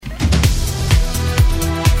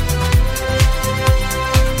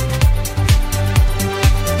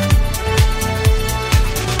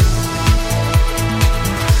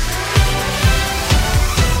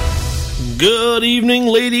Good evening,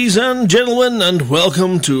 ladies and gentlemen, and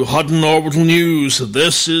welcome to Hutton Orbital News.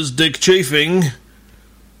 This is Dick Chafing.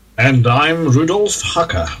 And I'm Rudolf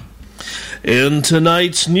Hucker. In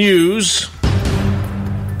tonight's news,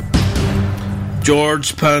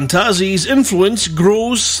 George Pantazzi's influence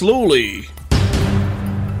grows slowly.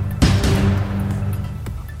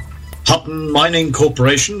 Hutton Mining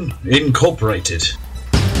Corporation Incorporated.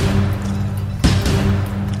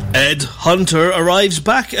 Ed Hunter arrives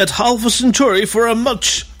back at Alpha Centauri for a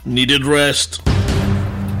much-needed rest.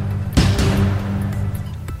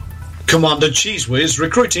 Commander Cheese Whiz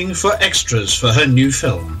recruiting for extras for her new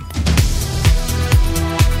film.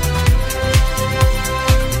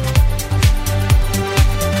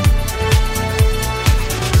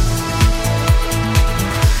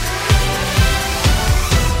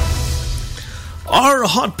 Our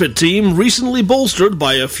Hot Pit team, recently bolstered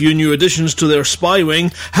by a few new additions to their spy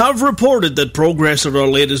wing, have reported that progress at our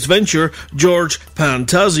latest venture, George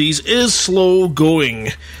Pantazzi's, is slow going.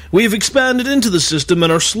 We've expanded into the system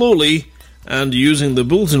and are slowly, and using the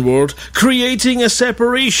bulletin board, creating a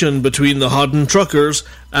separation between the Hutton truckers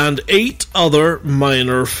and 8 other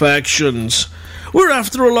minor factions. We're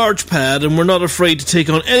after a large pad and we're not afraid to take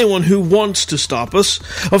on anyone who wants to stop us.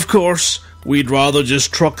 Of course, we'd rather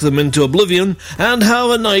just truck them into oblivion and have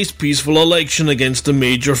a nice peaceful election against a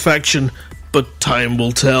major faction, but time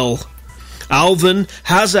will tell. Alvin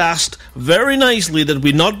has asked very nicely that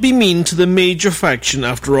we not be mean to the major faction.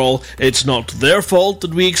 After all, it's not their fault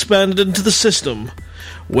that we expanded into the system.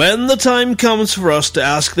 When the time comes for us to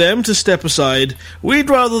ask them to step aside, we'd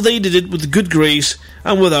rather they did it with good grace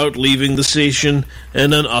and without leaving the station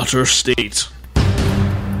in an utter state.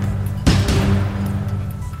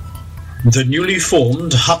 The newly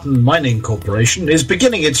formed Hutton Mining Corporation is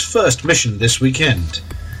beginning its first mission this weekend.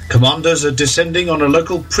 Commanders are descending on a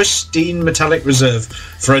local pristine metallic reserve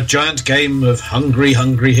for a giant game of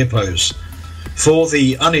hungry hippos. For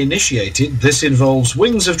the uninitiated, this involves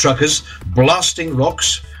wings of truckers blasting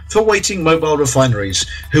rocks for waiting mobile refineries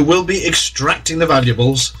who will be extracting the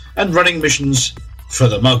valuables and running missions for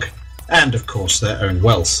the mug and, of course, their own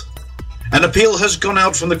wealth. An appeal has gone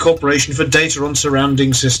out from the corporation for data on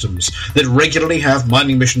surrounding systems that regularly have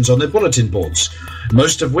mining missions on their bulletin boards,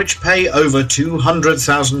 most of which pay over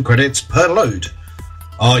 200,000 credits per load.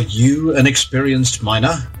 Are you an experienced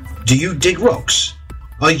miner? Do you dig rocks?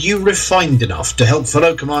 Are you refined enough to help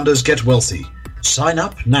fellow commanders get wealthy? Sign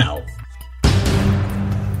up now.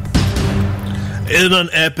 In an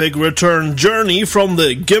epic return journey from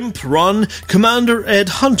the GIMP run, Commander Ed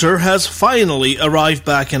Hunter has finally arrived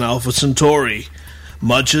back in Alpha Centauri.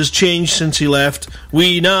 Much has changed since he left.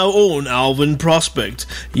 We now own Alvin Prospect,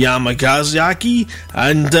 Yamagazaki,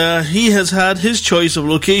 and he has had his choice of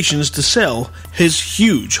locations to sell his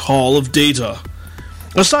huge haul of data.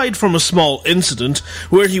 Aside from a small incident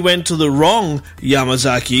where he went to the wrong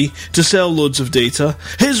Yamazaki to sell loads of data,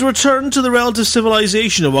 his return to the relative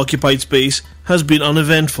civilization of occupied space has been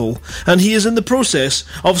uneventful, and he is in the process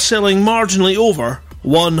of selling marginally over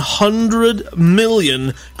 100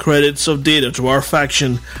 million credits of data to our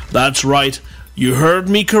faction. That's right, you heard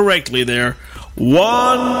me correctly there.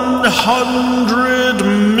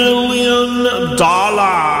 $100 million.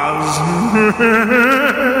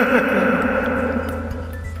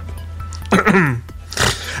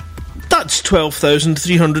 That's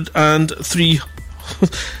 12,303.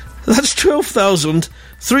 That's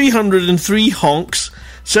 12,303 honks,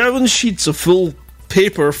 7 sheets of full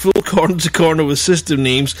paper, full corner to corner with system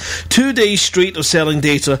names, 2 days straight of selling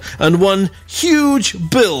data, and 1 huge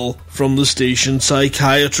bill from the station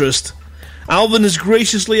psychiatrist. Alvin has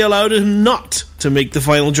graciously allowed him not to make the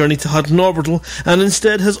final journey to Hutton Orbital, and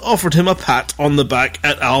instead has offered him a pat on the back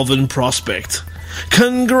at Alvin Prospect.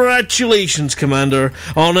 Congratulations, Commander,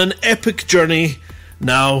 on an epic journey.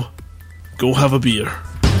 Now, go have a beer.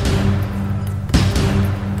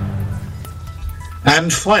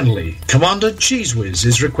 And finally, Commander Cheese Whiz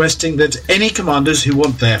is requesting that any commanders who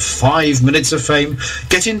want their 5 minutes of fame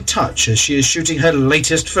get in touch, as she is shooting her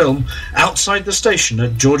latest film outside the station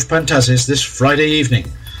at George Pantazzi's this Friday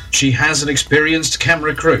evening. She has an experienced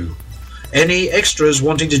camera crew. Any extras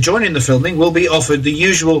wanting to join in the filming will be offered the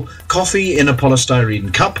usual coffee in a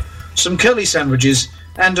polystyrene cup, some curly sandwiches,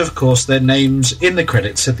 and of course their names in the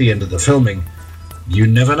credits at the end of the filming. You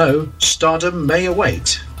never know, stardom may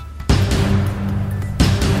await.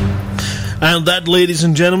 And that, ladies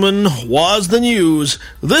and gentlemen, was the news.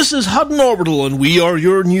 This is Hutton Orbital, and we are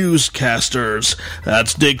your newscasters.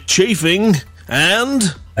 That's Dick Chafing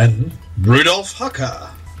and Rudolf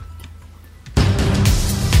Hucker.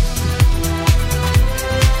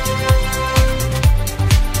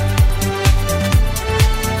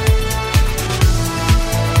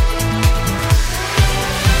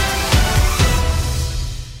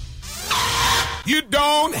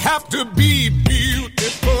 have to be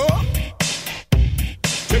beautiful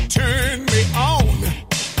to turn me on.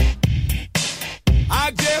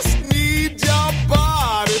 I just need your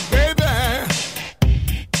body, baby,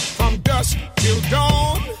 from dusk till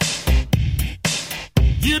dawn.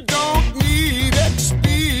 You don't need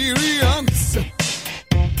experience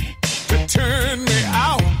to turn me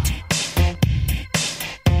out.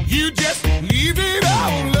 You just leave it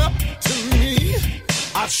all up to me.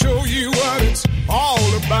 I'll show you what it's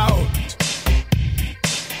all about.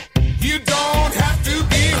 You don't have to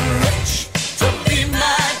be rich to be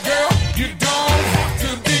my girl. You don't have to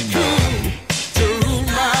be cool to rule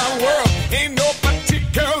my world. Ain't no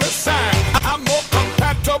particular sign I'm more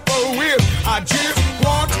compatible with. I just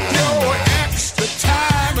want your extra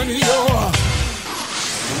time and your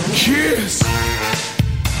kiss.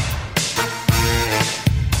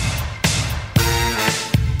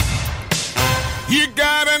 You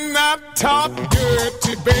gotta not talk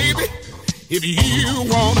dirty, baby, if you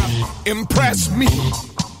wanna impress me.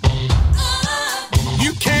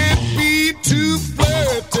 You can't be too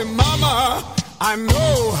flirty, mama. I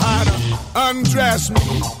know how to undress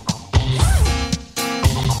me.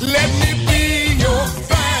 Let me be your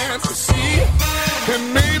fantasy,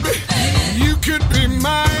 and maybe you could be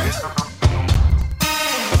mine.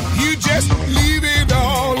 You just leave it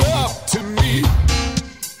all up to me.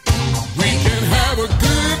 We can have a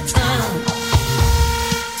good time.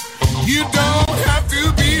 You don't have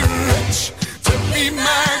to be rich to be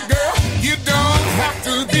my girl. You don't have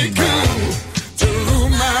to be cool to rule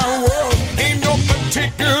my world. Ain't no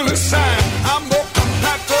particular sign I'm more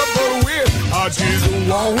compatible with. I just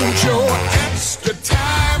want your extra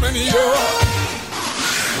time and your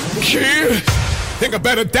kid. Think I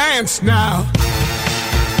better dance now.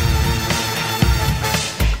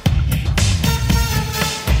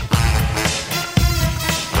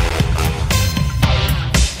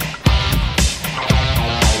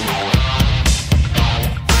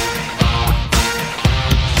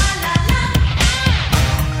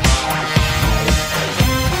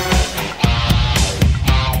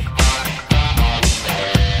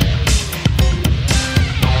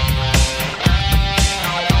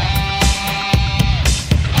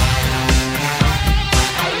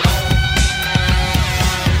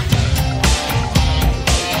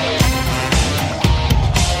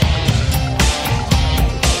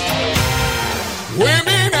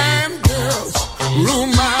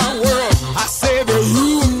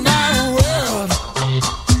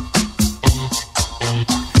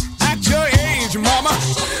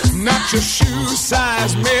 Your shoe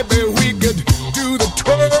size, maybe we could do the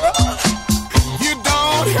twirl. You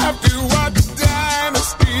don't have to watch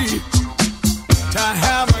Dynasty to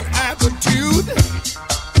have an attitude.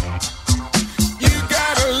 You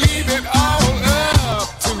gotta leave it all up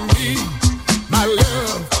to me. My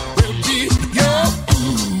love will be your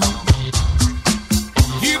food.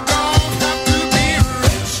 You don't have to be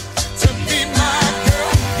rich to be my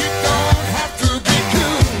girl. You don't have to be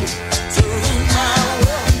cool to rule my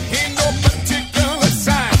world. Ain't no particular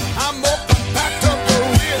sign I'm more compatible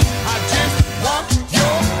with. I just want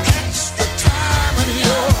your extra time and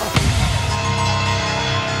your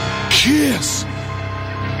kiss.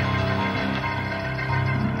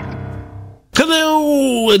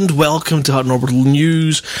 Hello and welcome to Hart and Orbital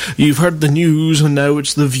News. You've heard the news and now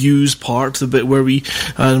it's the views part, the bit where we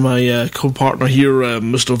and my co-partner here,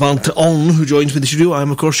 Mr. Vanton, who joins me in the studio.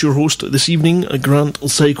 I'm of course your host this evening, Grant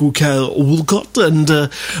Psycho Kyle Woolcott, and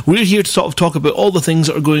we're here to sort of talk about all the things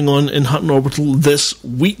that are going on in Hart and Orbital this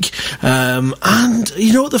week. And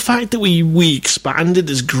you know, the fact that we expanded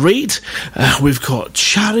is great. We've got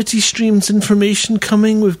charity streams information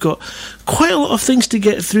coming. We've got quite a lot of things to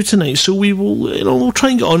get through tonight, so we'll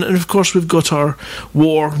try and get on. And of course we've got our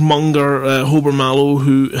warmonger Hober Mallow,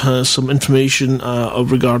 who has some information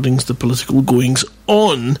regarding the political goings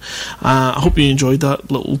on. I hope you enjoyed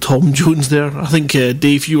that little Tom Jones there. I think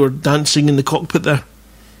Dave, you were dancing in the cockpit there.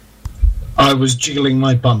 I was jiggling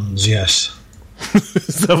my buns, yes.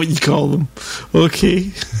 Is that what you call them?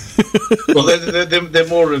 Okay. Well, they're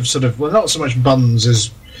more of sort of, well, not so much buns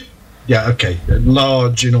as, yeah, okay,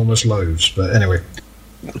 large, enormous loaves, but anyway.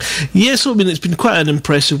 Yes, I mean, it's been quite an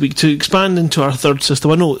impressive week to expand into our third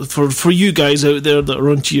system. I know for you guys out there that are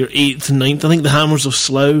onto your 8th and 9th, I think the Hammers of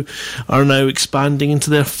Slough are now expanding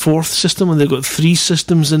into their 4th system, and they've got 3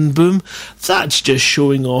 systems in Boom. That's just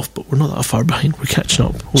showing off, but we're not that far behind. We're catching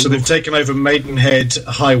up. So they've taken over Maidenhead,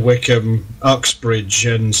 High Wycombe, Uxbridge,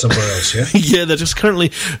 and somewhere else, yeah? Yeah, they're just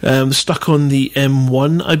currently stuck on the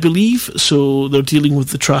M1, I believe, so they're dealing with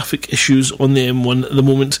the traffic issues on the M1 at the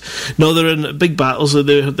moment. Now they're in big battles.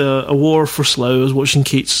 the award for Slough. I was watching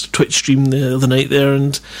Kate's Twitch stream the other night there,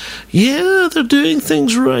 and yeah, they're doing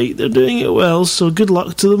things right. They're doing it well, so good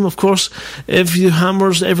luck to them. Of course, if you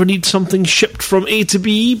Hammers ever need something shipped from A to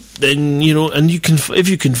B, then, you know, and if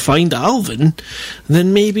you can find Alvin,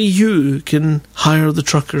 then maybe you can hire the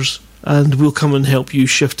truckers, and we'll come and help you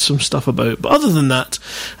shift some stuff about. But other than that,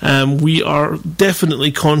 we are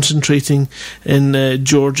definitely concentrating in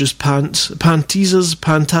George's Pantazas.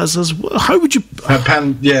 How would you...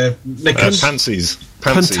 Pansies.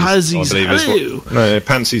 Pantazies. I believe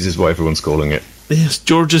Pansies is what everyone's calling it. Yes,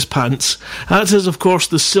 George's Pants. That is, of course,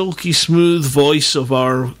 the silky smooth voice of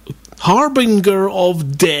our harbinger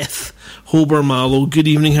of death, Hober Mallow. Good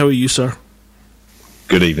evening, how are you, sir?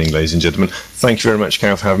 Good evening, ladies and gentlemen. Thank you very much,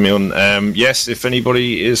 Cal, for having me on. Yes, if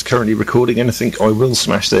anybody is currently recording anything, I will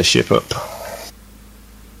smash their ship up.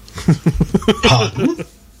 Pardon?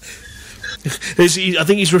 I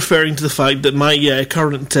think he's referring to the fact that my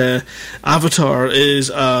current avatar is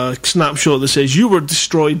a snapshot that says, "You were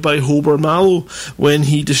destroyed by Hober Mallow when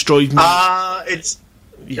he destroyed me." It's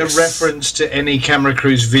a reference to any camera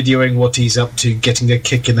crews videoing what he's up to, getting a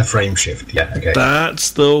kick in the frame shift. Yeah, okay.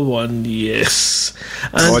 That's the one, yes.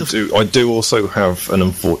 And I do also have an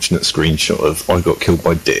unfortunate screenshot of I got killed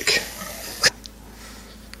by Dick.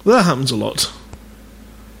 Well, that happens a lot.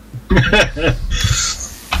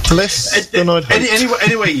 Less than I'd hoped.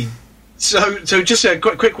 Anyway, so just a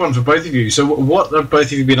quick one for both of you. So, what have both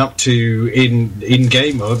of you been up to in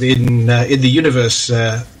game or in the universe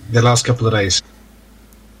the last couple of days?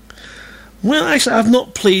 Well, actually, I've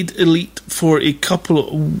not played Elite for a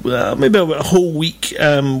couple of, maybe about a whole week,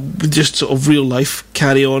 with just sort of real life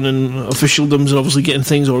carry on and officialdoms, and obviously getting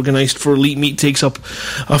things organised for Elite Meet takes up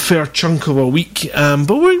a fair chunk of a week, but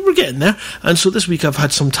we're getting there. And so this week I've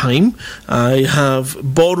had some time. I have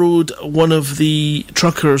borrowed one of the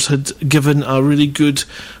truckers had given a really good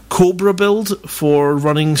Cobra build for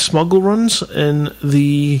running smuggle runs in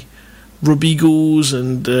the Robigos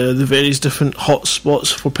and the various different hot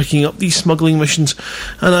spots for picking up these smuggling missions,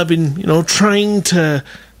 and I've been, you know, trying to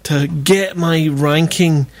get my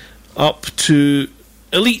ranking up to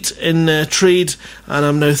Elite in trade, and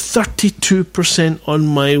I'm now 32% on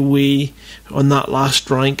my way on that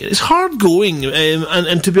last rank. It's hard going,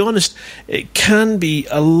 and to be honest, it can be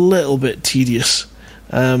a little bit tedious.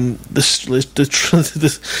 It's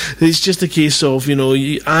just a case of, you know,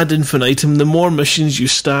 you ad infinitum. The more missions you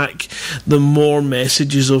stack, the more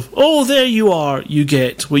messages of, "Oh, there you are," you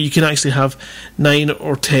get, where you can actually have 9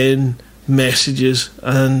 or 10 messages,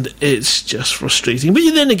 and it's just frustrating. But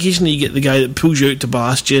then occasionally you get the guy that pulls you out to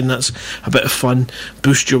Bastion. That's a bit of fun.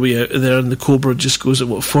 Boost your way out of there, and the Cobra just goes at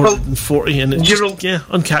 440, and it's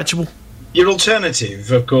uncatchable. Your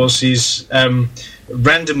alternative, of course, is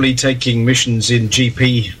randomly taking missions in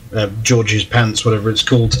GP, George's Pants, whatever it's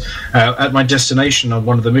called. At my destination on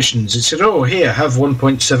one of the missions, it said, "Oh, here, have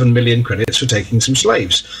 1.7 million credits for taking some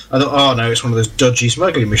slaves." I thought, oh no, it's one of those dodgy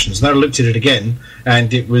smuggling missions. And I looked at it again,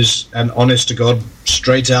 and it was an honest-to-God,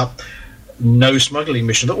 straight-up, no smuggling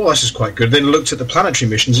mission. I thought, oh, this is quite good. Then looked at the planetary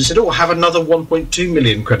missions and said, "Oh, have another 1.2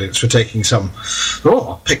 million credits for taking some." Oh,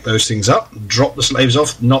 I'll pick those things up, drop the slaves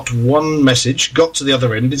off, not one message, got to the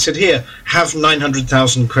other end, and said, "Here, have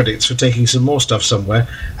 900,000 credits for taking some more stuff somewhere."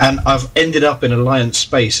 And I've ended up in Alliance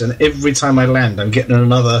space, and every time I land, I'm getting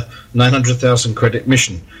another 900,000 credit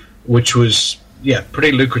mission, which was,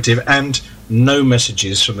 pretty lucrative, and no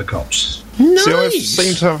messages from the cops. Nice. See, I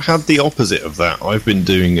seem to have had the opposite of that. I've been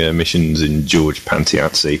doing missions in George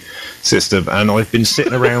Pantiazzi system, and I've been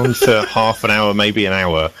sitting around for half an hour, maybe an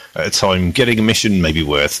hour at a time, getting a mission maybe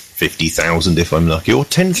worth 50,000 if I'm lucky, or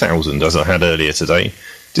 10,000 as I had earlier today.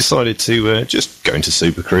 Decided to just go into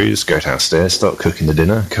Super Cruise, go downstairs, start cooking the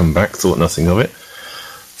dinner, come back, thought nothing of it.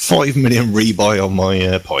 5 million rebuy on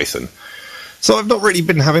my Python. So I've not really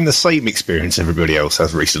been having the same experience everybody else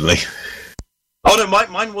has recently. Oh no,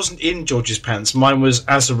 mine wasn't in George's Pants. Mine was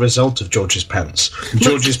as a result of George's Pants.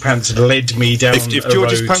 George's Pants had led me down If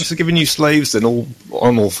George's road. Pants are giving you slaves, then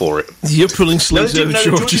I'm all for it. You're pulling slaves out of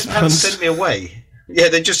George's Pants sent me away. Yeah,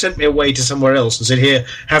 they just sent me away to somewhere else and said, "Here,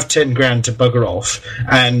 have 10 grand to bugger off,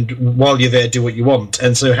 and while you're there, do what you want."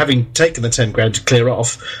 And so, having taken the 10 grand to clear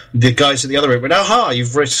off, the guys at the other end went, "Aha,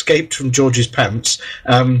 you've escaped from George's Pants.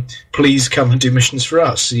 Please come and do missions for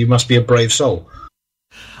us. You must be a brave soul."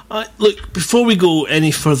 Look, before we go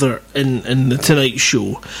any further in the Tonight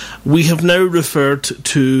Show, we have now referred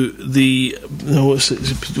to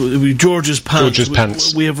George's Pants. George's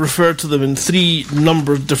Pants. We have referred to them in three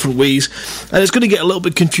number of different ways, and it's going to get a little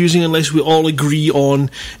bit confusing unless we all agree on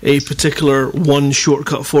a particular one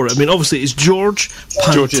shortcut for it. I mean, obviously, it's George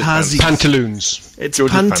Pantazis. Pantaloons. It's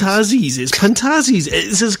Pantazis. It's Pantazis.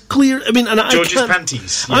 It's as clear. I mean, and George's I can't.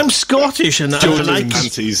 Panties. Yeah. I'm Scottish, and George's I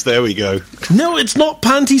panties, there we go. No, it's not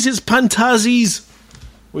panties. It's Pantazis,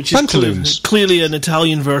 which is Pantaloons. clearly an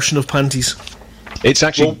Italian version of panties. It's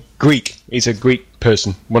actually Greek. He's a Greek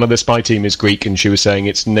person. One of the spy team is Greek, and she was saying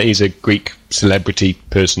he's a Greek celebrity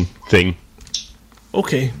person thing.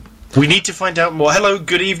 Okay. We need to find out more. Hello,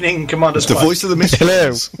 good evening, Commander The Spike. voice of the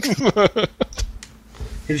Mysteries.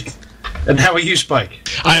 And how are you, Spike?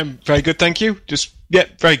 I am very good, thank you.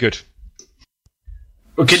 Very good.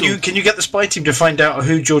 Well, can you get the spy team to find out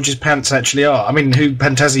who George's Pants actually are? I mean, who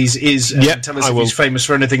Pantazis is, and tell us if he's famous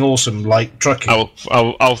for anything awesome like trucking.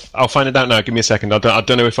 I'll find it out now. Give me a second. I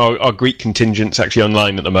don't know if our Greek contingent's actually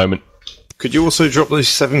online at the moment. Could you also drop those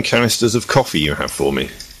 7 canisters of coffee you have for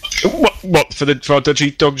me? What for our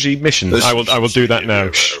dodgy mission? I will do that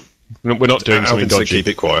now. We're not doing something dodgy. Keep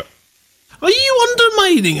it quiet. Are you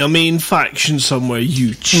undermining a main faction somewhere,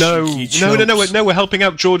 you cheeky chumps? No, we're helping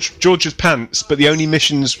out George's Pants, but the only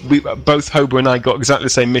missions, both Hober and I got exactly the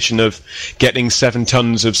same mission of getting 7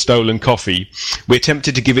 tons of stolen coffee. We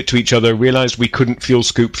attempted to give it to each other, realised we couldn't fuel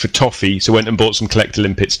scoop for toffee, so went and bought some collector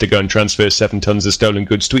limpets to go and transfer 7 tons of stolen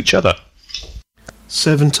goods to each other.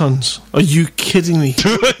 7 tons? Are you kidding me?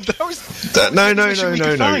 No.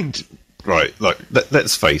 Right, look,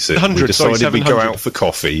 let's face it. We decided we'd go out for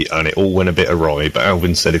coffee, and it all went a bit awry, but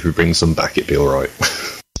Alvin said if we bring some back, it'd be alright.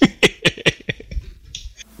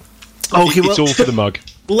 Okay, it's all for the mug.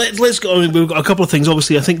 Let's go. I mean, we've got a couple of things.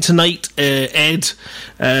 Obviously, I think tonight, Ed,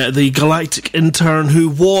 the galactic intern, who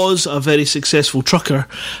was a very successful trucker,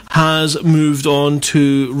 has moved on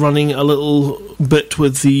to running a little bit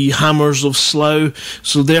with the Hammers of Slough.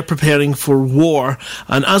 So they're preparing for war.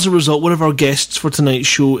 And as a result, one of our guests for tonight's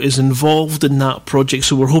show is involved in that project.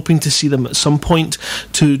 So we're hoping to see them at some point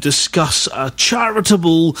to discuss a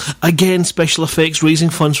charitable, again, special effects, raising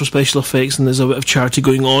funds for special effects. And there's a bit of charity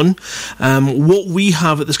going on. What we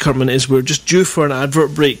have at this current minute is we're just due for an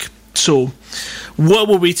advert break. So while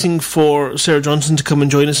we're waiting for Sarah Johnson to come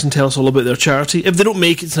and join us and tell us all about their charity, if they don't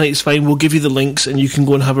make it tonight, it's fine. We'll give you the links and you can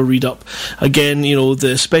go and have a read up. Again,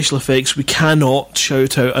 the special effects, we cannot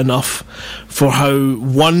shout out enough for how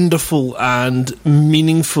wonderful and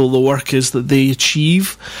meaningful the work is that they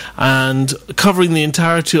achieve, and covering the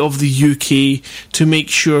entirety of the UK to make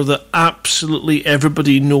sure that absolutely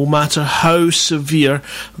everybody, no matter how severe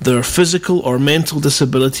their physical or mental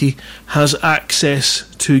disability, has access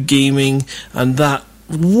to gaming and that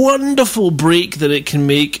wonderful break that it can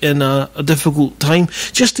make in a difficult time,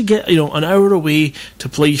 just to get an hour away to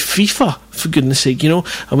play FIFA, for goodness sake.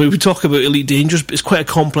 I mean, we talk about Elite Dangerous, but it's quite a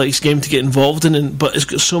complex game to get involved in, but it's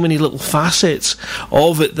got so many little facets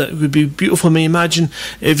of it that would be beautiful. I mean, imagine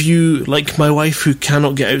if you, like my wife, who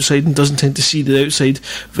cannot get outside and doesn't tend to see the outside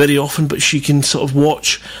very often, but she can sort of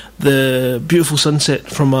watch the beautiful sunset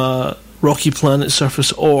from a rocky planet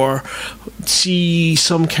surface, or see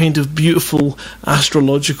some kind of beautiful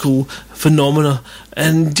astrological phenomena,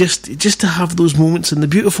 and just to have those moments, and the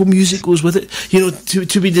beautiful music goes with it.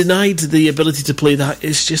 To be denied the ability to play that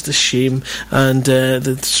is just a shame. And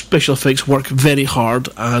the special effects work very hard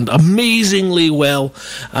and amazingly well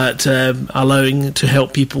at allowing to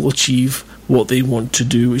help people achieve what they want to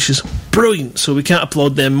do, which is brilliant. So we can't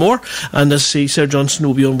applaud them more. And as I say, Sarah Johnson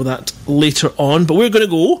will be on with that later on. But we're going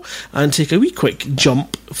to go and take a wee quick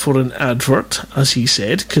jump for an advert, as he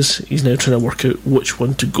said, because he's now trying to work out which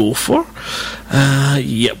one to go for.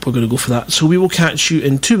 Yep, we're going to go for that. So we will catch you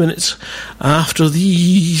in 2 minutes after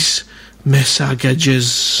these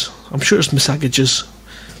messages. I'm sure it's messages.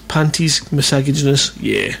 Panties, messageness.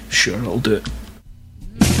 Yeah, sure, I'll do it.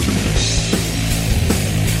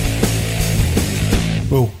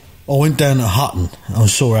 Well, I went down to Hutton and I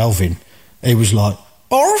saw Alvin. He was like,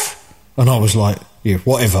 "Orf?" And I was like, "Yeah,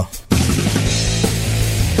 whatever."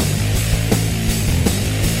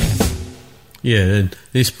 Yeah, and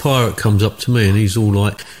this pirate comes up to me and he's all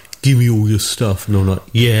like, "Give me all your stuff." And I'm like,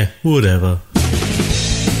 "Yeah, whatever."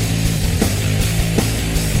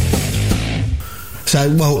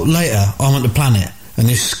 So, well, later I'm at the planet and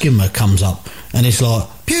this skimmer comes up and it's like,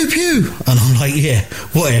 "Pew pew." And I'm like, "Yeah,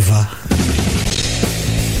 whatever."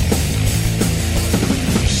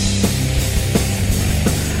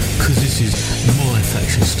 This is my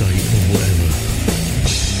faction state or whatever.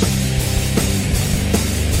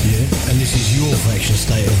 Yeah, and this is your faction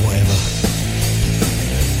state of whatever.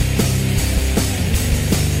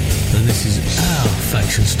 And this is our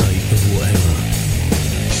faction state of whatever.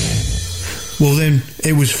 Well then,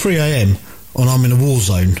 it was 3 a.m. and I'm in a war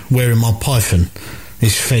zone wearing my python.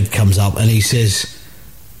 This Fed comes up and he says,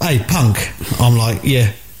 "Hey, punk." I'm like,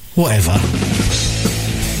 "Yeah, whatever."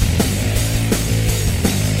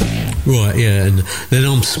 Right, yeah, and then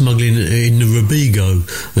I'm smuggling in the Robigo,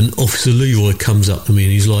 and Officer Leroy comes up to me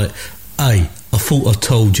and he's like, "Hey, I thought I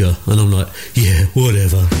told you." And I'm like, "Yeah,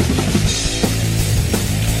 whatever."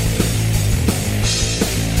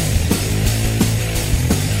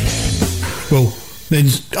 Well, then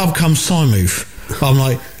up comes Simuth. I'm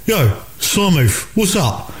like, "Yo, Simuth, what's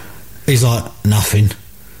up?" He's like, "Nothing."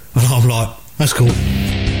 And I'm like, "That's cool."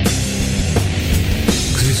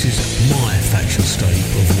 Because this is my faction state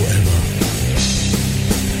of whatever.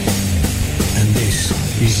 And this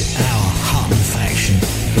is our Hutton faction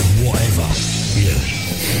of whatever.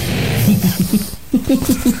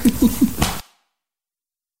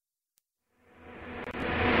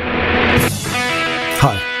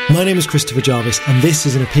 Hi, my name is Christopher Jarvis, and this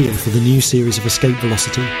is an appeal for the new series of Escape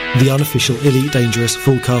Velocity, the unofficial Elite Dangerous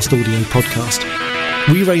full-cast audio podcast.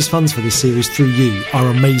 We raise funds for this series through you, our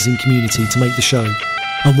amazing community, to make the show,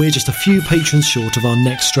 and we're just a few patrons short of our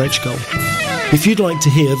next stretch goal. If you'd like to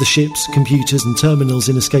hear the ships, computers and terminals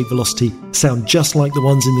in Escape Velocity sound just like the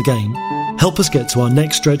ones in the game, help us get to our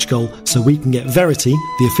next stretch goal so we can get Verity,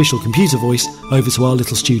 the official computer voice, over to our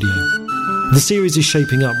little studio. The series is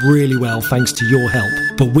shaping up really well thanks to your help,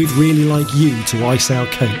 but we'd really like you to ice our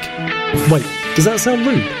cake. Wait, does that sound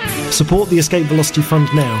rude? Support the Escape Velocity Fund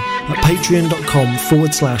now at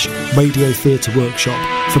patreon.com/Radio Theatre Workshop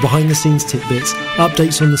for behind-the-scenes tidbits,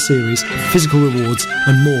 updates on the series, physical rewards,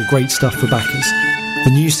 and more great stuff for backers.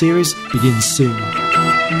 The new series begins soon.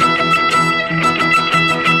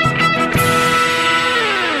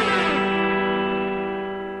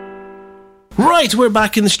 Right, we're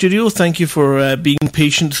back in the studio. Thank you for being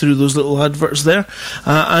patient through those little adverts there.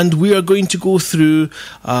 And we are going to go through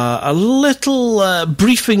a little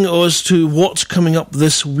briefing as to what's coming up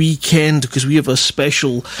this weekend, because we have a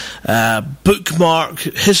special bookmark,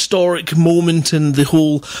 historic moment in the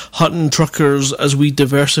whole Hutton Truckers as we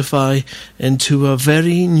diversify into a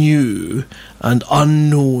very new and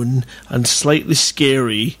unknown and slightly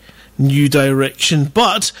scary new direction.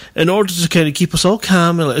 But in order to kind of keep us all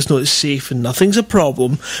calm and let us know it's safe and nothing's a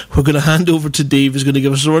problem, we're going to hand over to Dave, who's going to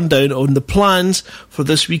give us a rundown on the plans for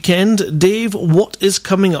this weekend. Dave, what is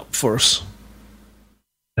coming up for us?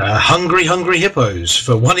 Hungry Hippos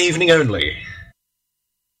for one evening only.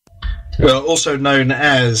 Well, also known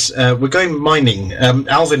as, we're going mining.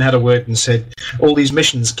 Alvin had a word and said, all these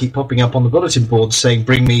missions keep popping up on the bulletin board saying,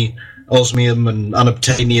 bring me osmium and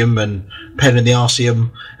unobtainium and pen in the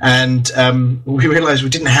arceum, and we realised we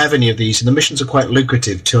didn't have any of these, and the missions are quite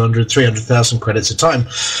lucrative, 200, 300,000 credits a time.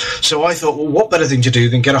 So I thought, well, what better thing to do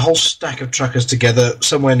than get a whole stack of truckers together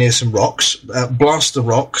somewhere near some rocks, blast the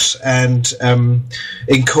rocks, and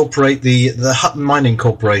incorporate the Hutton Mining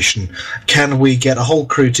Corporation. Can we get a whole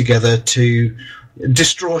crew together to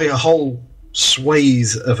destroy a whole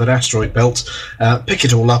swathe of an asteroid belt, pick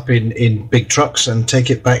it all up in big trucks and take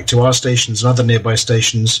it back to our stations and other nearby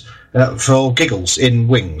stations for giggles in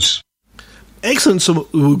wings? Excellent. So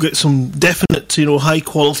we'll get some definite, high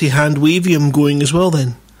quality hand wavium going as well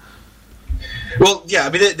then. Well, yeah, I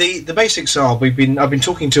mean, the basics are, I've been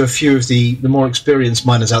talking to a few of the more experienced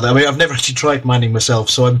miners out there. I mean, I've never actually tried mining myself,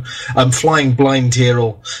 so I'm flying blind here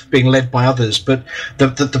or being led by others. But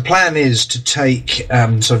the plan is to take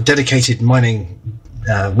sort of dedicated mining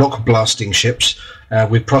rock blasting ships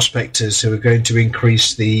with prospectors who are going to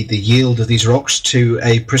increase the yield of these rocks to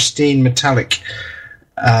a pristine metallic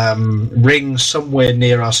ring somewhere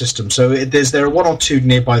near our system. So there are one or two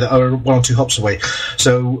nearby that are 1 or 2 hops away.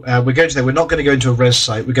 So we're going to there. We're not going to go into a res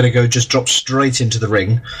site. We're going to go just drop straight into the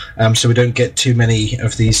ring, so we don't get too many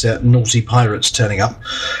of these naughty pirates turning up.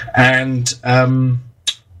 And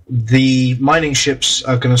the mining ships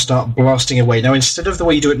are going to start blasting away. Now, instead of the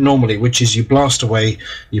way you do it normally, which is you blast away,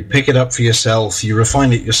 you pick it up for yourself, you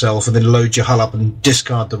refine it yourself, and then load your hull up and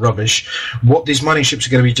discard the rubbish, what these mining ships are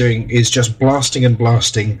going to be doing is just blasting and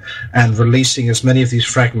releasing as many of these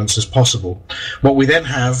fragments as possible. What we then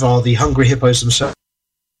have are the hungry hippos themselves.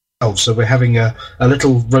 So we're having a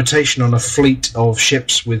little rotation on a fleet of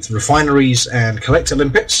ships with refineries and collector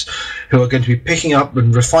limpets who are going to be picking up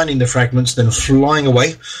and refining the fragments, then flying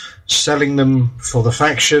away, selling them for the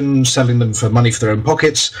faction, selling them for money for their own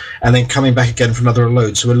pockets, and then coming back again for another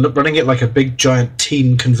load. So we're running it like a big giant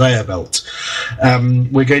team conveyor belt.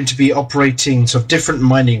 We're going to be operating sort of different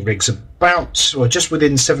mining rigs about, or just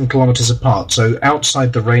within 7 kilometres apart, so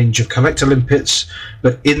outside the range of collector limpets,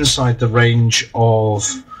 but inside the range of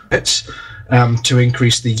pits, to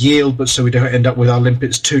increase the yield, but so we don't end up with our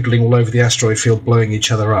limpets tootling all over the asteroid field, blowing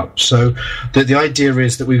each other up. So the idea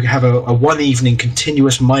is that we have a one evening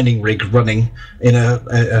continuous mining rig running in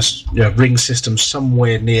a ring system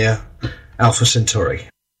somewhere near Alpha Centauri.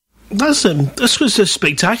 That's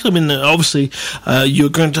spectacular. I mean, obviously, you're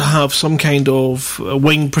going to have some kind of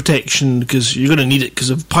wing protection because you're going to need it. Because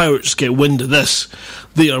if pirates get wind of this,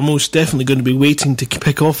 they are most definitely going to be waiting to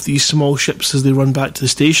pick off these small ships as they run back to the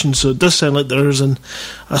station. So it does sound like there is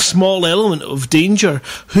a small element of danger.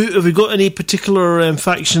 Have we got any particular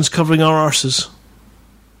factions covering our arses?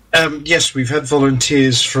 Yes, we've had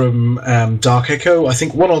volunteers from Dark Echo. I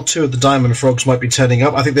think 1 or 2 of the Diamond Frogs might be turning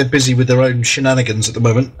up. I think they're busy with their own shenanigans at the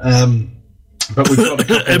moment. But we've got a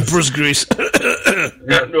couple Emperor's Grease.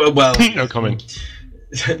 Well, No comment.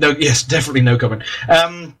 No, yes, definitely no comment.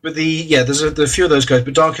 But there's a few of those guys.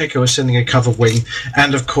 But Dark Echo is sending a cover wing,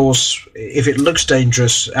 and of course, if it looks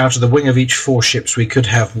dangerous, out of the wing of each 4 ships, we could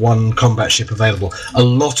have 1 combat ship available. A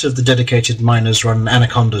lot of the dedicated miners run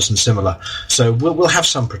Anacondas and similar, so we'll have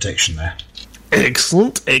some protection there.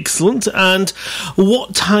 Excellent. And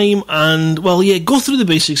what time and, go through the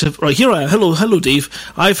basics. Right, here I am. Hello, Dave.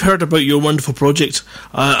 I've heard about your wonderful project.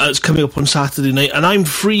 It's coming up on Saturday night, and I'm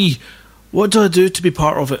free. What do I do to be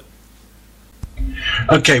part of it?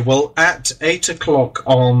 Okay, well, at 8 o'clock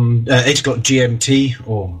on 8 o'clock GMT,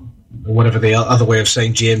 or whatever the other way of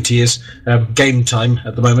saying GMT is, game time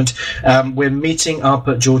at the moment, we're meeting up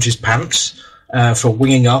at George's Pants for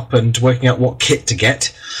winging up and working out what kit to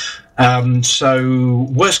get. So,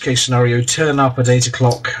 worst case scenario, turn up at 8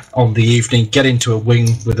 o'clock on the evening, get into a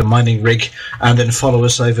wing with a mining rig, and then follow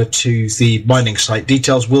us over to the mining site.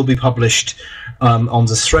 Details will be published on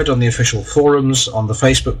the thread on the official forums, on the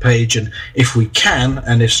Facebook page, and if we can,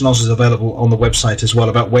 and if Snoz is available, on the website as well,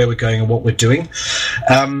 about where we're going and what we're doing.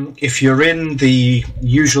 If you're in the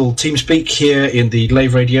usual TeamSpeak here in the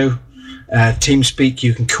Lave Radio TeamSpeak,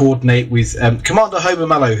 you can coordinate with Commander Homer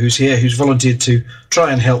Mallow, who's here, who's volunteered to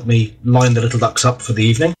try and help me line the little ducks up for the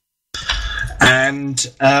evening.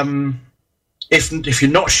 And if you're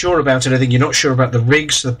not sure about anything, you're not sure about the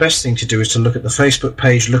rigs, the best thing to do is to look at the Facebook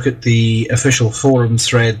page, look at the official forum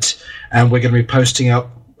thread, and we're going to be posting up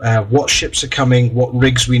what ships are coming, what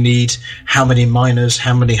rigs we need, how many miners,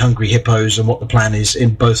 how many hungry hippos, and what the plan is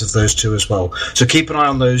in both of those 2 as well. So keep an eye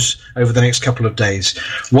on those over the next couple of days.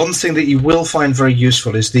 One thing that you will find very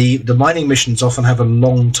useful is the mining missions often have a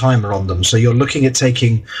long timer on them. So you're looking at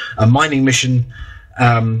taking a mining mission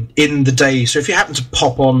in the day. So if you happen to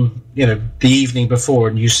pop on, the evening before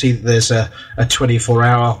and you see that there's a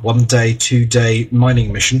 24-hour, 1-day, 2-day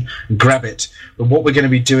mining mission, grab it. But what we're going to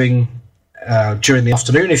be doing during the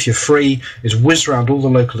afternoon, if you're free, is whiz around all the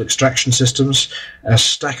local extraction systems,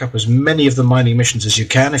 stack up as many of the mining missions as you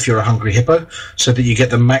can if you're a hungry hippo, so that you get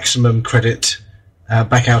the maximum credit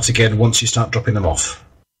back out again once you start dropping them off.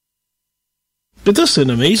 It does sound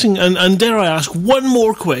amazing, and dare I ask one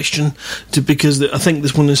more question, because I think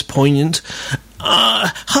this one is poignant.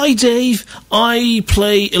 Hi Dave, I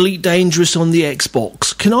play Elite Dangerous on the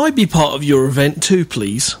Xbox. Can I be part of your event too,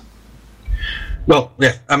 please? Well,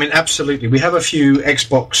 yeah, I mean, absolutely. We have a few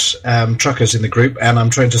Xbox truckers in the group, and I'm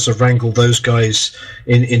trying to sort of wrangle those guys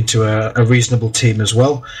into a reasonable team as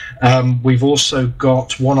well. We've also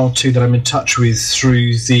got 1 or 2 that I'm in touch with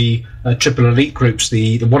through the Triple Elite groups.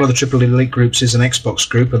 One of the Triple Elite groups is an Xbox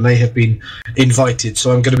group, and they have been invited. So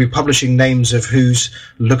I'm going to be publishing names of who's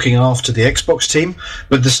looking after the Xbox team.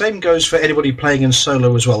 But the same goes for anybody playing in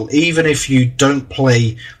solo as well. Even if you don't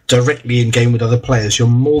play directly in game with other players, you're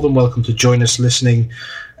more than welcome to join us listening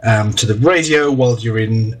to the radio while you're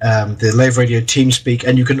in the Lave Radio TeamSpeak,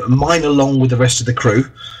 and you can mine along with the rest of the crew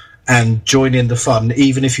and join in the fun,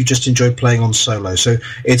 even if you just enjoy playing on solo. So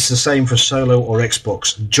it's the same for solo or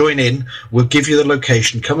Xbox. Join in, we'll give you the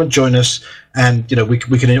location, come and join us, and we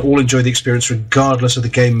can all enjoy the experience regardless of the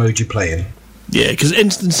game mode you play in. Yeah, because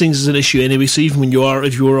instancing is an issue anyway, so even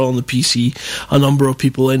if you are on the PC, a number of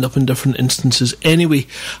people end up in different instances anyway.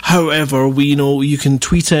 However, we know you can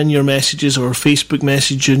tweet in your messages or Facebook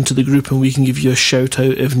message into the group and we can give you a shout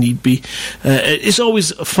out if need be. It's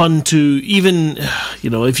always fun to, even,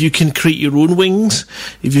 if you can create your own wings,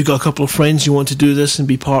 if you've got a couple of friends you want to do this and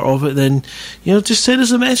be part of it, then, just send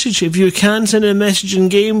us a message. If you can send a message in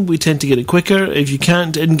game, we tend to get it quicker. If you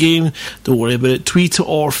can't in game, don't worry about it. Tweet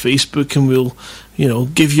or Facebook and we'll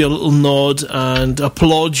give you a little nod and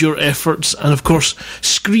applaud your efforts, and of course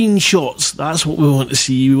screenshots. That's what we want to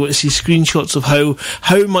see. We want to see screenshots of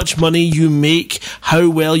how much money you make, how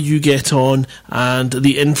well you get on, and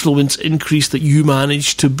the influence increase that you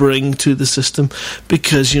manage to bring to the system,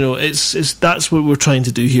 because it's that's what we're trying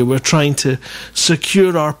to do here. We're trying to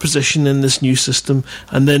secure our position in this new system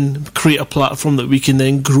and then create a platform that we can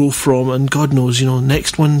then grow from, and God knows,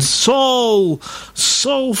 next one's Sol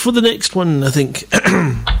for the next one, I think.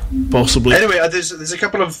 Possibly. Anyway, there's a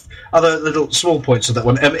couple of other little small points of that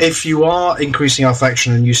one. If you are increasing our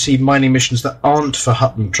faction and you see mining missions that aren't for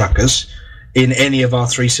Hutton trackers in any of our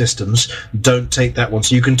 3 systems, don't take that one.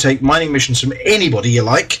 So you can take mining missions from anybody you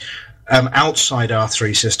like outside our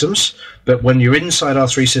 3 systems, but when you're inside our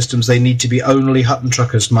 3 systems, they need to be only Hutton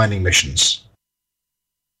trackers mining missions.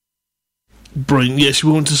 Brilliant. Yes,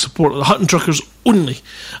 we want to support the Hutton truckers only.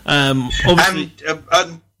 Obviously.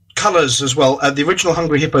 And colours as well. The original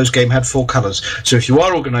Hungry Hippos game had 4 colours. So if you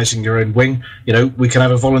are organising your own wing, we can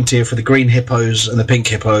have a volunteer for the green hippos and the pink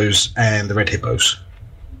hippos and the red hippos.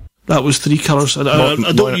 That was 3 colours. I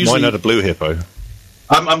don't usually... Mine had a blue hippo.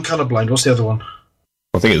 I'm colourblind. What's the other one?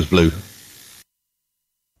 I think it was blue.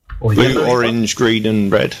 Blue, orange, green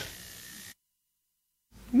and red.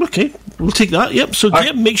 Okay, we'll take that. Yep. So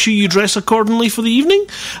make sure you dress accordingly for the evening.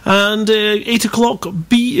 And 8 o'clock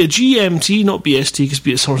GMT, not BST,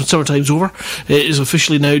 because summertime's over. It is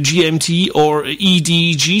officially now GMT or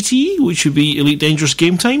EDGT, which would be Elite Dangerous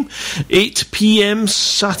Game Time. 8 p.m.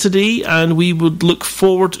 Saturday, and we would look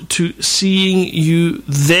forward to seeing you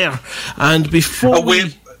there. And before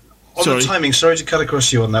the timing, sorry to cut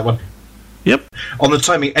across you on that one. Yep. On the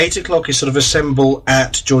timing, 8 o'clock is sort of assemble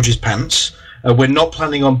at George's Pants. We're not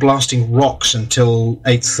planning on blasting rocks until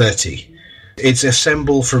 8:30. It's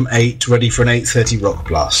assemble from 8, ready for an 8:30 rock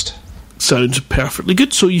blast. Sounds perfectly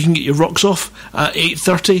good. So you can get your rocks off at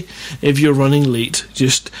 8:30 if you're running late.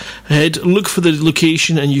 Just look for the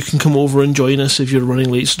location and you can come over and join us if you're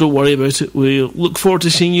running late. So don't worry about it. We'll look forward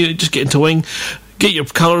to seeing you. Just get into wing, get your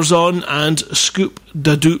colours on, and scoop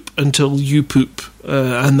da doop until you poop.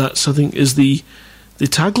 And that's, I think, is the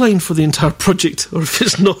tagline for the entire project, or if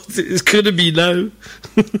it's not, it's going to be now.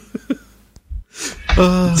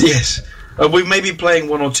 Yes. We may be playing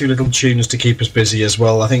 1 or 2 little tunes to keep us busy as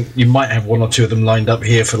well. I think you might have 1 or 2 of them lined up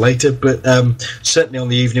here for later, but certainly on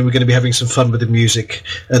the evening we're going to be having some fun with the music,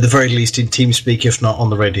 at the very least in TeamSpeak, if not on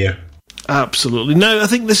the radio. Absolutely. Now, I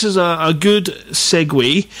think this is a good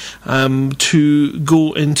segue to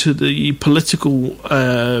go into the political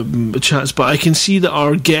chats, but I can see that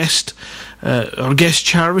our guest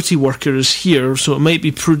charity worker is here, so it might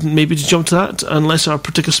be prudent maybe to jump to that, unless our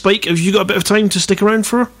particular Spike, have you got a bit of time to stick around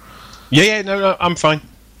for her? Yeah, no, I'm fine.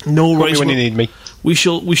 No, Call right. me when you need me. We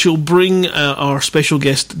shall bring our special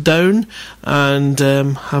guest down and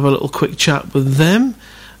have a little quick chat with them.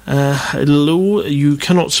 Hello, you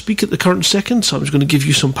cannot speak at the current second, so I'm just going to give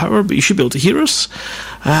you some power, but you should be able to hear us.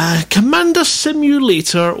 Commander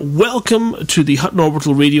Simulator, welcome to the Hutton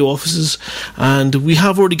Orbital radio offices, and we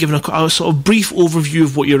have already given a sort of brief overview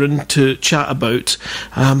of what you're in to chat about.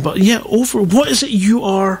 But yeah, what is it you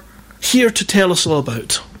are here to tell us all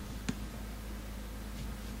about?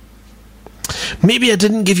 Maybe I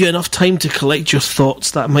didn't give you enough time to collect your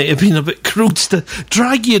thoughts. That might have been a bit crude to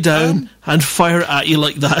drag you down and fire at you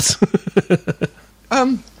like that.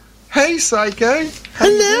 Hey, Psycho.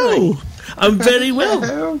 Hello. I'm very well.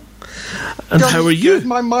 Hello. And how are you? Good.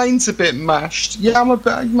 My mind's a bit mashed. Yeah,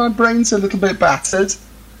 my brain's a little bit battered.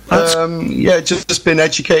 Just been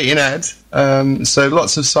educating Ed. So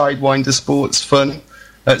lots of Sidewinder sports fun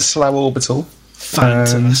at Slough Orbital.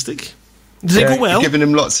 Fantastic. Did it go well? Giving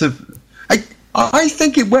him lots of... I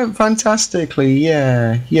think it went fantastically.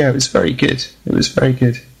 Yeah, it was very good.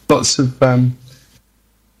 Lots of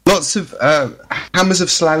Hammers of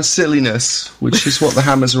Slough silliness, which is what the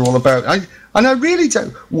Hammers are all about. I really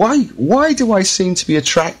don't. Why do I seem to be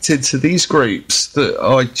attracted to these groups that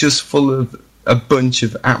are just full of a bunch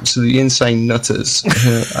of absolutely insane nutters,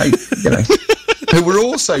 who were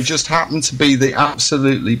also just happen to be the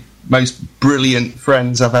absolutely most brilliant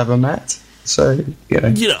friends I've ever met. So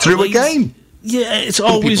through a game. Yeah, it's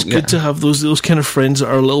always good to have those kind of friends that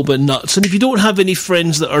are a little bit nuts. And if you don't have any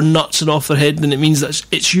friends that are nuts and off their head, then it means that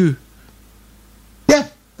it's you. Yeah,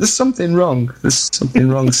 there's something wrong. So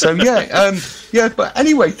but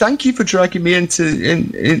anyway, thank you for dragging me into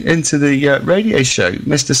the radio show,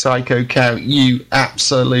 Mr. Psycho Cow, you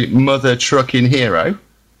absolute mother trucking hero.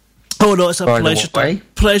 Oh no, it's a By the pleasure. way.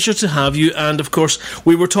 Pleasure to have you. And of course,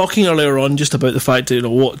 we were talking earlier on just about the fact that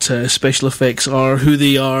what special effects are, who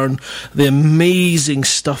they are, and the amazing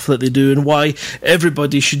stuff that they do, and why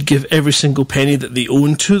everybody should give every single penny that they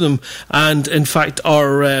own to them. And in fact,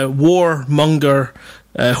 our warmonger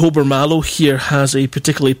Hober Mallow here has a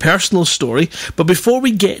particularly personal story. But before we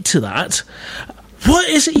get to that, what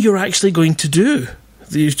is it you're actually going to do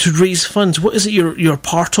to raise funds? What is it you're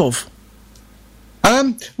part of?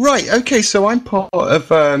 Right, okay, so I'm part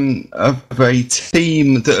of a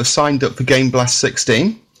team that have signed up for Game Blast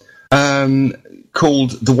 16,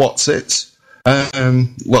 called the What's It,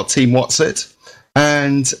 Team What's It,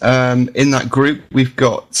 and in that group we've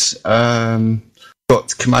got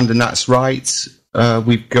Commander Nats Wright,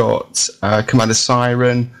 we've got Commander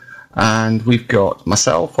Siren, and we've got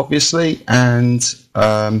myself, obviously, and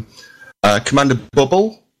Commander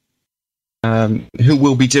Bubble, who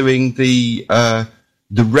will be doing the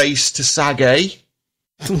race to Sage.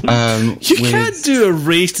 You can't do a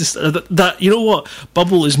race to that. You know what?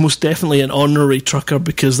 Bubble is most definitely an honorary trucker,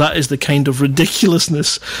 because that is the kind of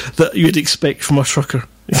ridiculousness that you'd expect from a trucker.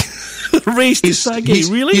 Race to Sage,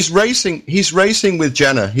 really? He's racing with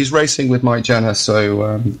Jenna. He's racing with Mike Jenna.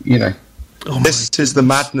 So this is the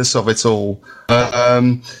madness of it all.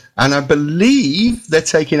 And I believe they're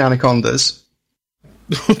taking anacondas.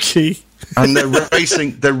 Okay. And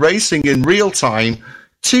they're racing in real time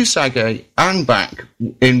to Sage and back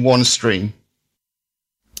in one stream.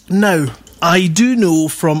 Now, I do know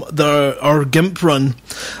from our GIMP run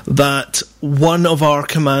that one of our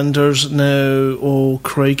commanders now... Oh,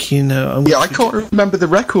 crikey, now... I can't remember the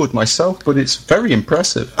record myself, but it's very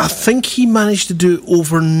impressive. I think he managed to do it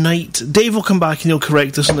overnight. Dave will come back and he'll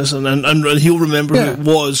correct us on this, and he'll remember who it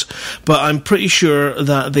was, but I'm pretty sure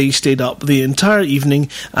that they stayed up the entire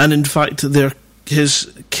evening, and in fact,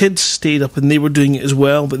 his kids stayed up and they were doing it as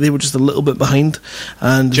well, but they were just a little bit behind,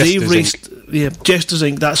 and they raced... Yeah, Jester's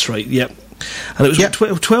Inc., that's right, yep. And it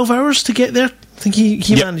was 12 hours to get there, I think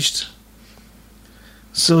he managed.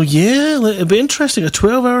 So yeah, it'll be interesting. A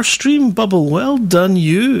 12-hour stream, Bubble. Well done,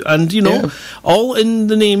 you. And all in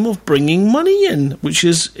the name of bringing money in, which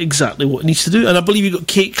is exactly what it needs to do. And I believe you got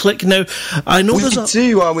Kate Click now. I know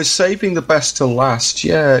do. I was saving the best till last.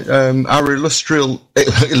 Yeah, our illustrial.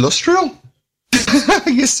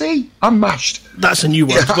 You see, I'm mashed. That's a new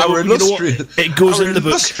word. Yeah, our illustrious, it goes in the book.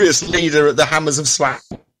 Illustrious leader at the Hammers of Slack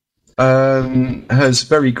has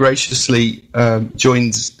very graciously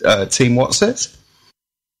joined Team What's It.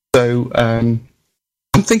 So I'm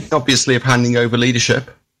thinking, obviously, of handing over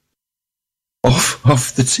leadership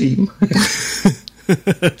of the team.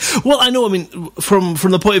 Well, I know, I mean, from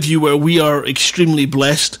the point of view where we are extremely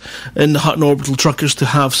blessed in the Hutton Orbital Truckers to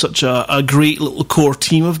have such a great little core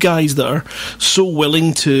team of guys that are so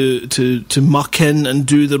willing to muck in and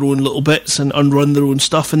do their own little bits and run their own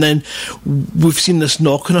stuff, and then we've seen this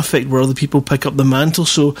knock-on effect where other people pick up the mantle,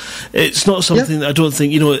 so it's not something that I don't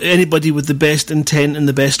think, anybody with the best intent and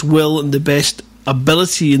the best will and the best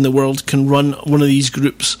ability in the world can run one of these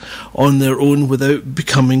groups on their own without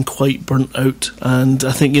becoming quite burnt out. And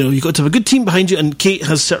I think you've got to have a good team behind you, and Kate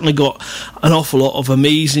has certainly got an awful lot of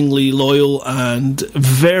amazingly loyal and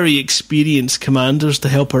very experienced commanders to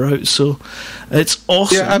help her out, so it's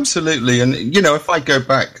awesome. Yeah, absolutely. And if I go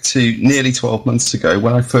back to nearly 12 months ago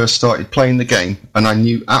when I first started playing the game and I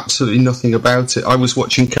knew absolutely nothing about it, I was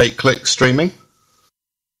watching Kate Click streaming.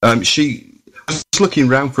 I was looking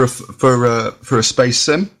around for a space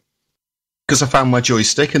sim because I found my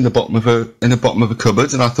joystick in the bottom of a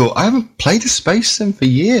cupboard, and I thought, I haven't played a space sim for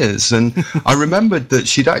years. And I remembered that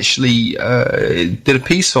she'd actually did a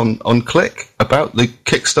piece on Click about the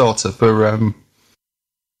Kickstarter for.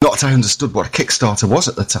 Not that I understood what a Kickstarter was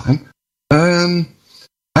at the time, and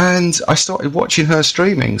I started watching her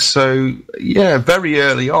streaming. So yeah, very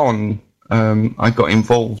early on, I got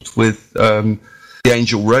involved with. The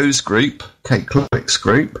Angel Rose group, Kate Click's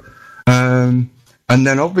group, and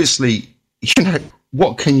then obviously,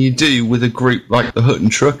 what can you do with a group like the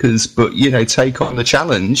Hutton Truckers? But take on the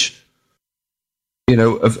challenge,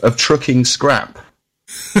 of trucking scrap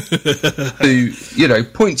to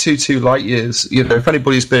 0.22 light years. If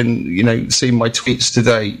anybody's been seen my tweets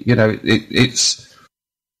today, it's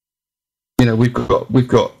we've got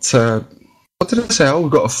what did I say? Oh,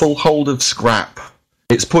 we've got a full hold of scrap.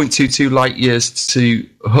 It's 0.22 light years to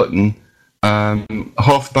Hutton,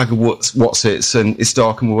 half a bag of what's it's, and it's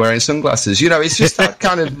dark and we're wearing sunglasses. It's just that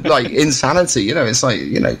kind of like insanity. It's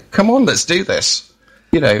like, come on, let's do this.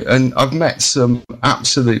 And I've met some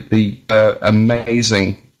absolutely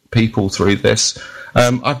amazing people through this.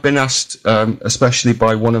 I've been asked, especially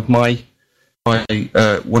by one of my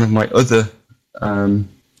other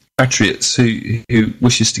Patriots who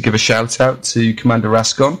wishes to give a shout out to Commander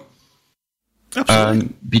Rascon.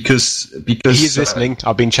 Absolutely. Because he is listening.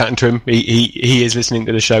 I've been chatting to him. He is listening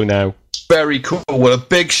to the show now. Very cool. Well, a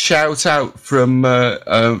big shout out from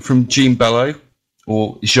Jean Bello,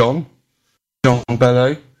 or Jean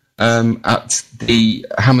Bello, at the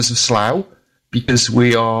Hammers of Slough, because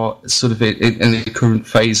we are sort of in the current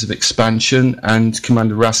phase of expansion, and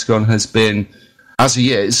Commander Rascon has been, as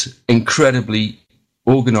he is, incredibly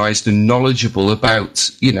organised and knowledgeable about,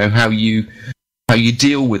 you know, how you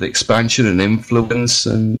deal with expansion and influence,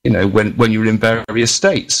 and, you know, when you're in various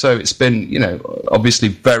states. So it's been, you know, obviously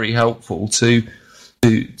very helpful to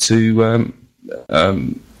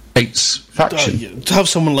Kate's faction. To have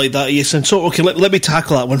someone like that, yes. And so, okay, let me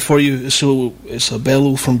tackle that one for you. So it's a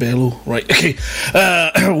bellow from Bellow, right? Okay,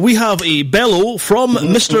 we have a bellow from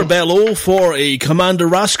Mr. Bellow for a Commander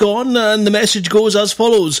Rascon, and the message goes as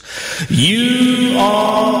follows: "You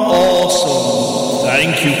are awesome.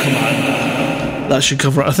 Thank you, Commander." That should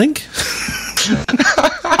cover it, I think.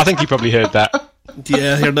 I think you probably heard that.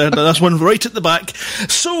 Yeah, that's one right at the back.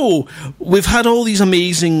 So, we've had all these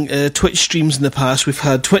amazing Twitch streams in the past. We've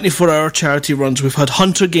had 24-hour charity runs. We've had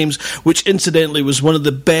Hunter Games, which incidentally was one of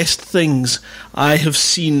the best things I have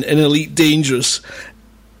seen in Elite Dangerous.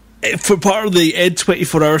 For part of the Ed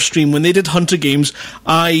 24-hour stream, when they did Hunter Games,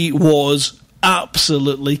 I was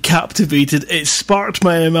absolutely captivated. It sparked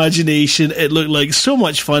my imagination. It looked like so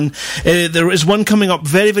much fun. There is one coming up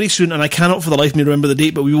very, very soon, and I cannot for the life of me remember the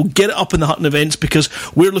date, but we will get it up in the Hutton events, because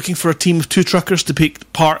we're looking for a team of 2 truckers to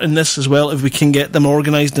take part in this as well, if we can get them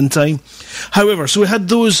organised in time. However, so we had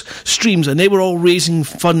those streams, and they were all raising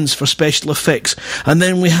funds for special effects. And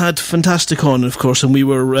then we had Fantasticon, of course, and we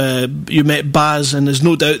were you met Baz, and there's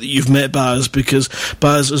no doubt that you've met Baz, because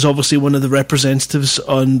Baz is obviously one of the representatives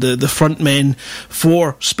on the front men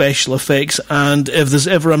for special effects, and if there's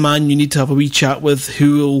ever a man you need to have a wee chat with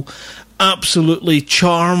who will absolutely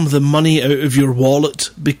charm the money out of your wallet,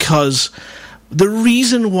 because the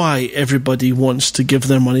reason why everybody wants to give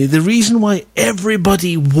their money, the reason why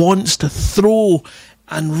everybody wants to throw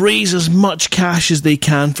and raise as much cash as they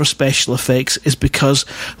can for special effects, is because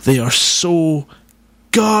they are so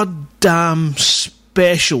goddamn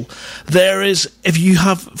special. There is, if you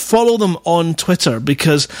follow them on Twitter,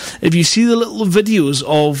 because if you see the little videos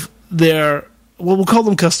of their, well, we'll call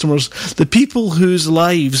them customers, the people whose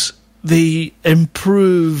lives they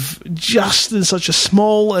improve just in such a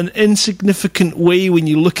small and insignificant way when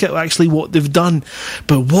you look at actually what they've done,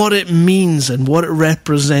 but what it means and what it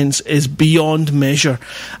represents is beyond measure.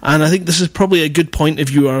 And I think this is probably a good point, if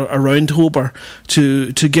you are around, Hober,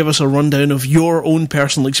 to give us a rundown of your own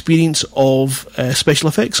personal experience of special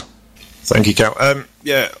effects. Thank you, Cal.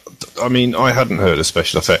 Yeah, I mean, I hadn't heard of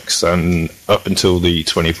special effects, and up until the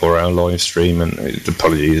 24-hour live stream, and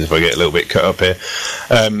apologies if I get a little bit cut up here,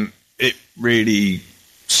 it really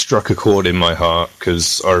struck a chord in my heart,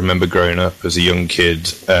 because I remember growing up as a young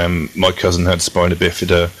kid. My cousin had spina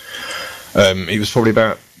bifida. He was probably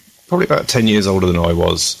about 10 years older than I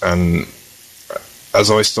was, and as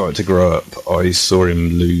I started to grow up, I saw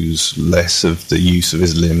him lose less of the use of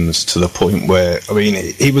his limbs, to the point where, I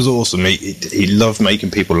mean, he was awesome. He loved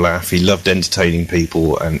making people laugh. He loved entertaining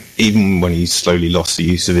people. And even when he slowly lost the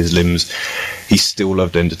use of his limbs, he still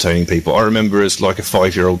loved entertaining people. I remember as like a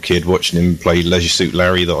 5-year-old kid watching him play Leisure Suit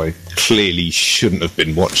Larry that I clearly shouldn't have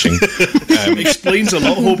been watching. Explains a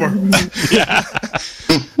lot, Hober. Yeah.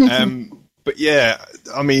 But yeah,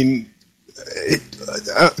 I mean,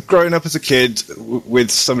 growing up as a kid with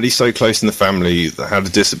somebody so close in the family that had a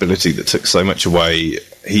disability that took so much away,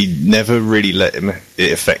 he never really let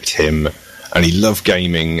it affect him, and he loved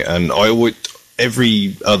gaming. And I would,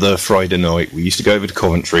 every other Friday night, we used to go over to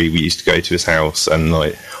Coventry, we used to go to his house, and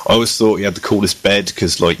like, I always thought he had the coolest bed,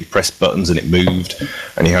 because like, you pressed buttons and it moved,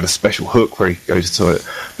 and he had a special hook where he could go to the toilet.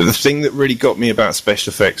 But the thing that really got me about special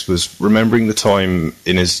effects was remembering the time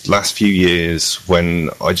in his last few years when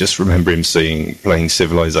I just remember him playing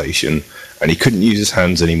Civilization, and he couldn't use his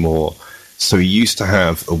hands anymore, so he used to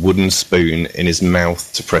have a wooden spoon in his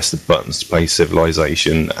mouth to press the buttons to play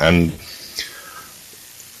Civilization. And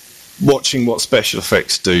watching what special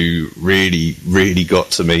effects do really, really got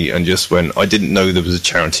to me, and just went, I didn't know there was a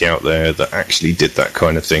charity out there that actually did that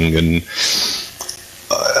kind of thing. And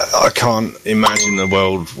I can't imagine a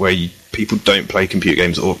world where people don't play computer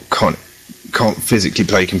games, or can't physically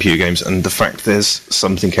play computer games, and the fact there's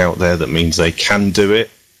something out there that means they can do it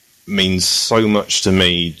means so much to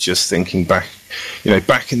me. Just thinking back,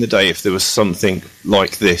 back in the day, if there was something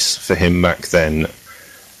like this for him back then,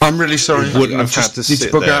 I'm really sorry. He wouldn't have had to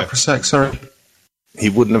sit there. Out for a sec, sorry. He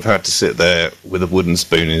wouldn't have had to sit there with a wooden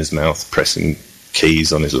spoon in his mouth pressing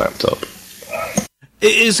keys on his laptop.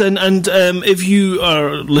 It is, and if you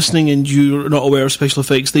are listening and you're not aware of special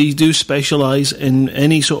effects, they do specialise in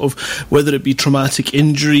any sort of, whether it be traumatic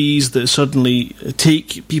injuries that suddenly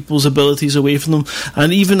take people's abilities away from them,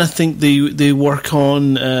 and even I think they work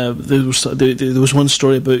on, there was one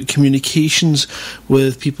story about communications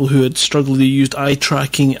with people who had struggled. They used eye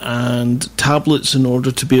tracking and tablets in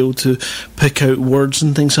order to be able to pick out words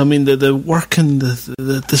and things. I mean, the work and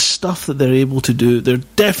the stuff that they're able to do, they're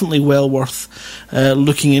definitely well worth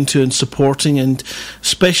looking into and supporting. And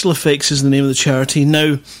Special Effects is the name of the charity.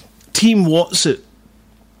 Now, Team What's It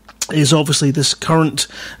is obviously this current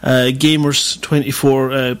Gamers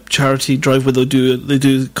 24 charity drive where they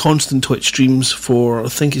do constant Twitch streams for, I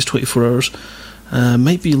think it's 24 hours.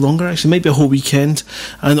 Might be longer actually, maybe a whole weekend,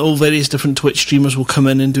 and all various different Twitch streamers will come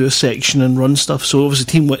in and do a section and run stuff. So obviously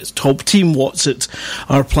Team What's It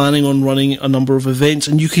are planning on running a number of events,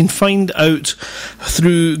 and you can find out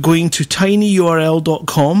through going to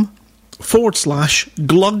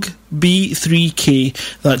tinyurl.com/glugb3k.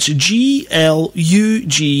 That's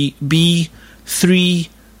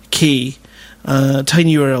GLUGB3K.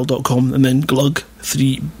 tinyurl.com and then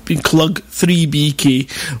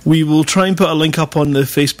glug3bk. We will try and put a link up on the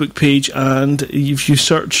Facebook page, and if you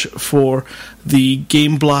search for the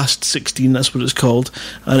Game Blast 16, that's what it's called,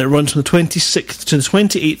 and it runs from the 26th to the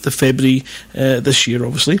 28th of February this year,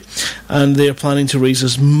 obviously, and they are planning to raise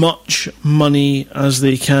as much money as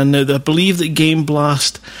they can. Now, I believe that Game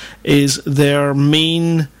Blast is their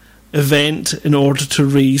main event in order to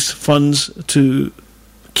raise funds to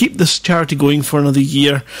keep this charity going for another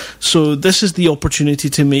year. So this is the opportunity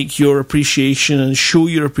to make your appreciation and show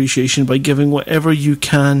your appreciation by giving whatever you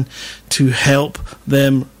can to help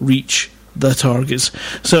them reach the targets.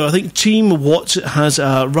 So I think Team What's It has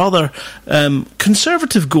a rather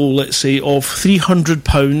conservative goal, let's say, of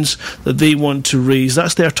 £300 that they want to raise.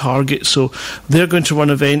 That's their target. So they're going to run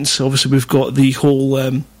events. Obviously, we've got the whole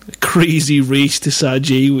crazy race to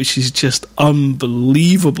Sajay, which is just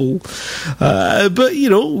unbelievable. But, you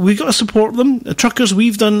know, we've got to support them. Truckers,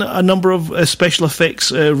 we've done a number of special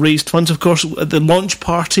effects raised funds. Of course, at the launch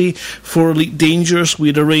party for Elite Dangerous,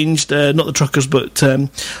 we'd arranged, not the Truckers, but a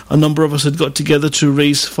number of us had got together to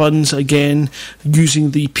raise funds again using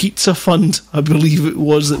the pizza fund, I believe it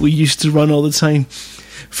was, that we used to run all the time.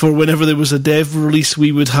 For whenever there was a dev release,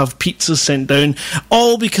 we would have pizzas sent down,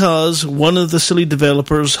 all because one of the silly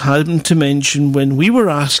developers happened to mention, when we were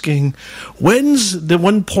asking, when's the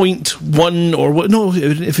 1.1 or what? No,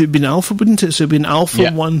 if it had been Alpha, wouldn't it? So it'd been Alpha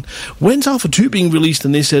 1. When's Alpha 2 being released?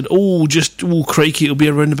 And they said, crikey, it'll be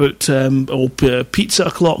around about pizza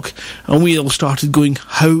o'clock. And we all started going,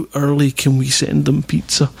 how early can we send them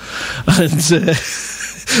pizza? And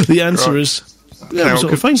the answer is, yeah,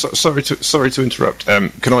 fine. Sorry to interrupt.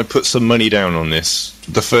 Can I put some money down on this?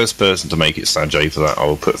 The first person to make it Sajay for that, I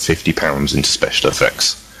will put £50 into special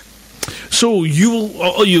effects. So you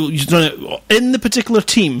in the particular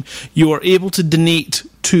team, you are able to donate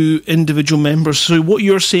to individual members. So what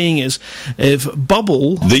you're saying is, if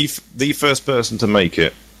Bubble, the first person to make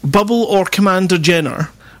it, Bubble or Commander Jenner,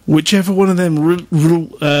 whichever one of them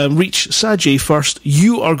reach Sajay first,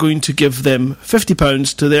 you are going to give them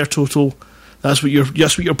 £50 to their total. That's what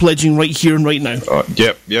you're pledging right here and right now.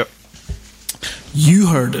 Yep. You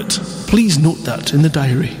heard it. Please note that in the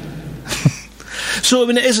diary. So, I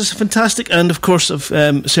mean, it's fantastic, and of course,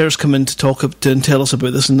 Sarah's come in to talk and tell us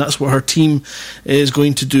about this, and that's what her team is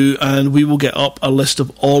going to do, and we will get up a list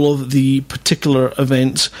of all of the particular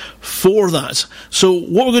events for that. So,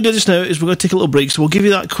 what we're going to do just now is we're going to take a little break. So, we'll give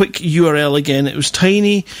you that quick URL again. It was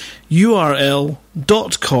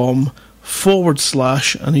tinyurl.com/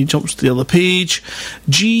 and he jumps to the other page,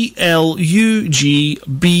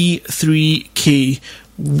 GLUGB3K,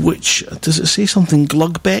 which, does it say something,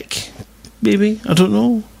 Glugbeck, maybe? I don't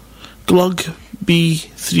know.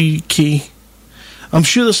 GLUGB3K. I'm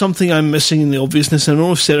sure there's something I'm missing in the obviousness. I don't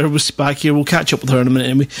know if Sarah was back here. We'll catch up with her in a minute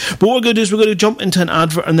anyway. But what we're going to do is we're going to jump into an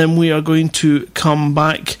advert, and then we are going to come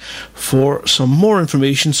back for some more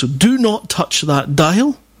information. So do not touch that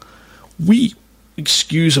dial.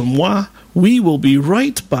 Excusez-moi, we will be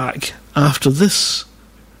right back after this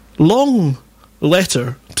long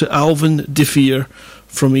letter to Alvin DeFeer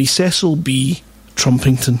from a Cecil B.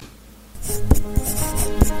 Trumpington.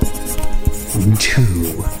 To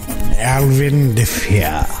Alvin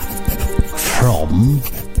DeFeer from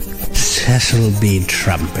Cecil B.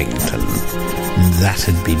 Trumpington.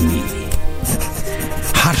 That'd be me.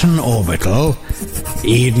 Hutton Orbital,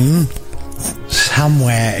 Eden,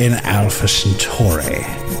 somewhere in Alpha Centauri.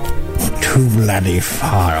 Too bloody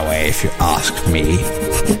far away, if you ask me.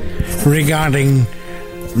 Regarding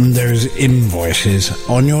those invoices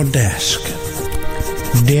on your desk.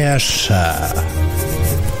 Dear Sir,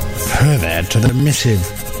 further to the missive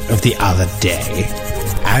of the other day,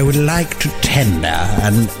 I would like to tender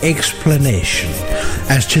an explanation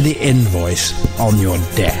as to the invoice on your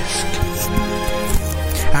desk.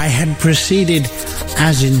 I had proceeded,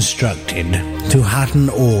 as instructed, to Hutton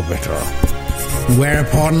Orbital,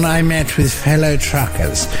 whereupon I met with fellow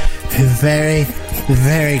truckers who very,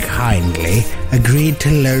 very kindly agreed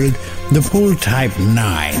to load the Pool Type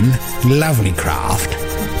 9 lovely craft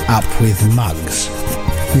up with mugs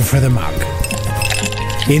for the mug.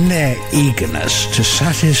 In their eagerness to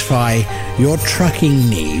satisfy your trucking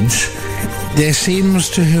needs, there seems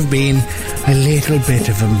to have been a little bit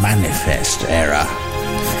of a manifest error.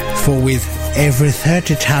 For with every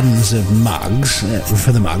 30 tons of mugs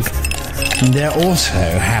for the mug, there also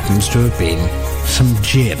happens to have been some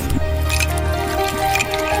gin.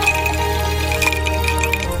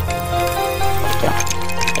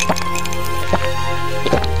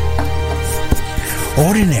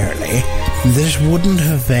 Ordinarily, this wouldn't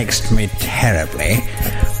have vexed me terribly,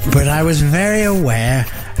 but I was very aware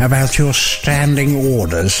about your standing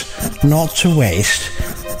orders not to waste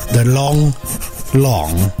the long,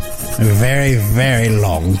 very, very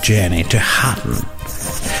long journey to Hutton.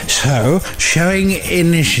 So, showing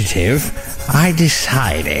initiative, I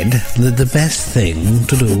decided that the best thing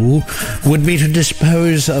to do would be to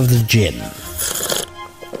dispose of the gin.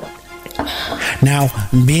 Now,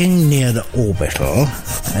 being near the orbital,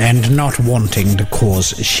 and not wanting to cause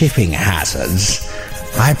shipping hazards,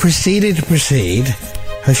 I proceeded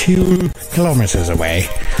a few kilometers away.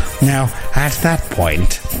 Now, at that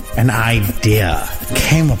point, an idea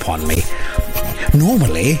came upon me.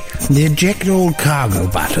 Normally, the eject all cargo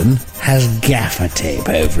button has gaffer tape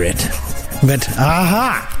over it. But,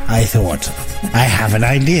 aha, I thought, I have an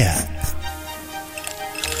idea.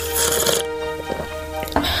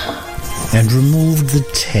 And removed the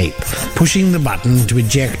tape, pushing the button to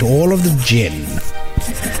eject all of the gin.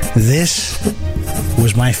 This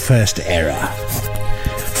was my first error,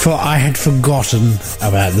 for I had forgotten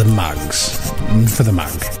about the mugs for the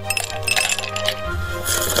mug.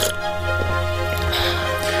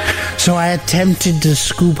 So I attempted to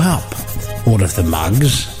scoop up all of the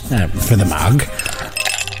mugs for the mug,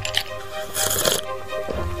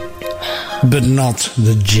 but not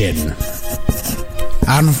the gin.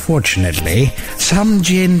 Unfortunately, some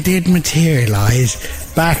gin did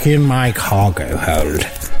materialize back in my cargo hold.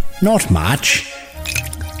 Not much.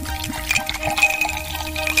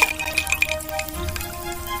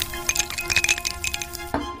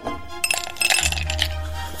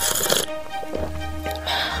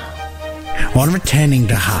 On returning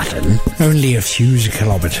to Hutton, only a few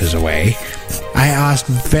kilometers away, I asked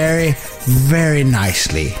very, very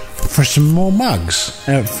nicely for some more mugs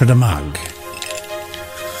for the mug.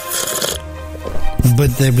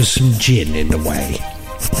 But there was some gin in the way.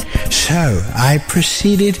 So I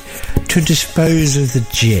proceeded to dispose of the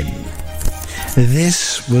gin.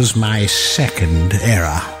 This was my second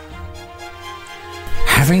error.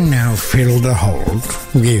 Having now filled a hold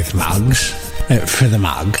with mugs for the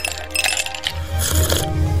mug,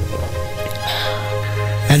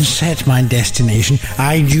 and set my destination,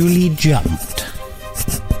 I duly jumped.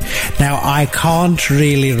 Now, I can't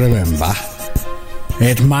really remember.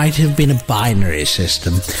 It might have been a binary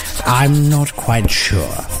system. I'm not quite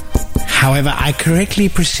sure. However, I correctly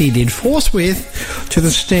proceeded forthwith to the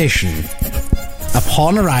station.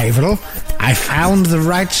 Upon arrival, I found the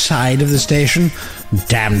right side of the station,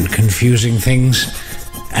 damned confusing things,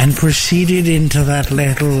 and proceeded into that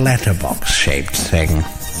little letterbox-shaped thing.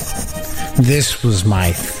 This was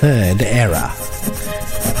my third error.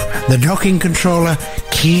 The docking controller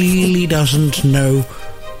clearly doesn't know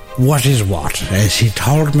what is what, as he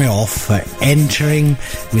told me off for entering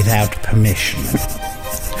without permission.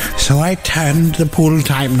 So I turned the Pool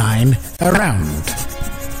Type 9 around.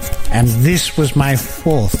 And this was my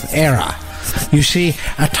fourth error. You see,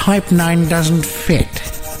 a Type 9 doesn't fit.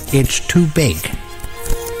 It's too big.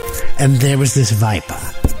 And there was this Viper.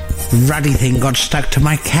 Ruddy thing got stuck to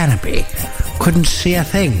my canopy. Couldn't see a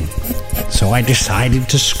thing. So I decided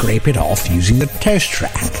to scrape it off using the toast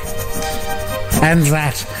rack. And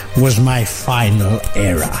that was my final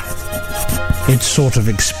error. It sort of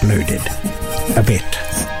exploded. A bit.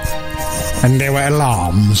 And there were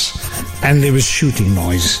alarms. And there was shooting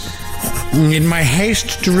noise. In my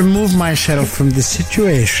haste to remove myself from the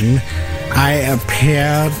situation, I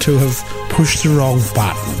appear to have pushed the wrong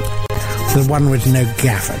button. The one with no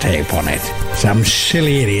gaffer tape on it. Some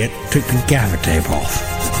silly idiot took the gaffer tape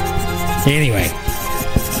off. Anyway,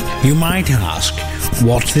 you might ask,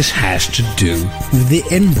 what this has to do with the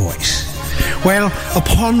invoice. Well,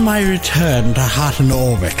 upon my return to Hutton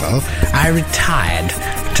Orbital, I retired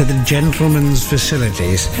to the gentleman's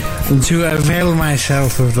facilities to avail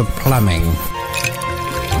myself of the plumbing.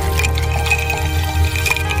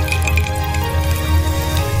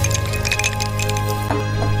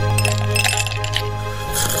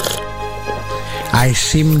 I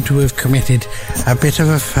seem to have committed a bit of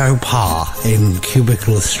a faux pas in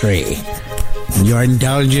Cubicle 3. Your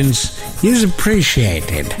indulgence is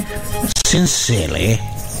appreciated. Sincerely,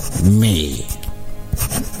 me.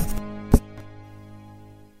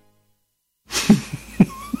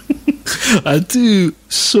 I do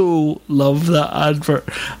so love that advert.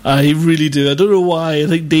 I really do. I don't know why. I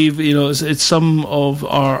think, Dave, it's some of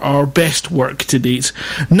our best work to date.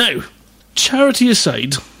 Now, charity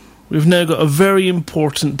aside, we've now got a very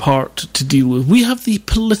important part to deal with. We have the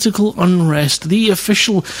political unrest, the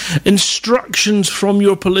official instructions from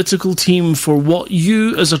your political team for what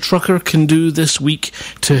you as a trucker can do this week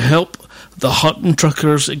to help the Hutton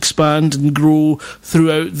truckers expand and grow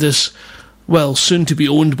throughout this, well, soon to be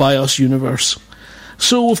owned by us universe.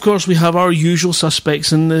 So, of course, we have our usual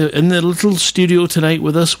suspects in the little studio tonight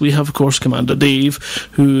with us. We have, of course, Commander Dave,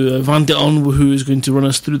 Van de On, who is going to run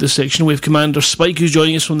us through this section. We have Commander Spike, who's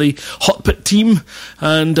joining us from the Hot Pit team,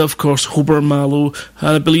 and, of course, Hober Mallow.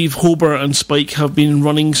 I believe Hober and Spike have been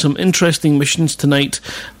running some interesting missions tonight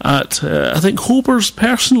at, I think, Hober's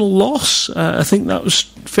personal loss. I think that was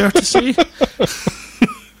fair to say.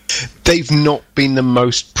 They've not been the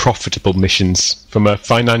most profitable missions from a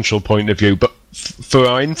financial point of view, but for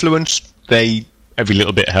our influence, every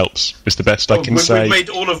little bit helps. Is the best I can say. We made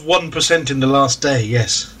all of 1% in the last day.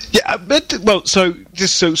 Yes. Yeah, but so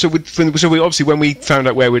we obviously, when we found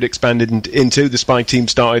out where we'd expanded into, the spy team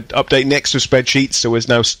started updating extra spreadsheets. So we're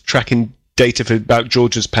now tracking data about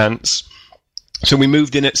George's pants. So we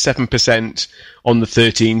moved in at 7% on the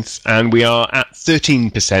 13th, and we are at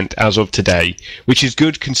 13% as of today, which is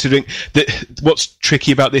good considering that what's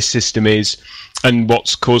tricky about this system is, and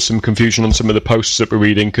what's caused some confusion on some of the posts that we're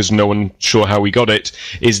reading because no one's sure how we got it,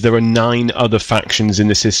 is there are 9 other factions in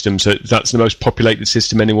the system. So that's the most populated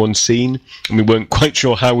system anyone's seen, and we weren't quite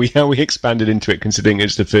sure how we expanded into it, considering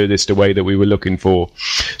it's the furthest away that we were looking for.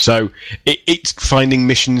 So it's finding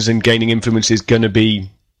missions and gaining influence is going to be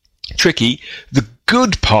tricky. The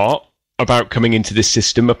good part about coming into this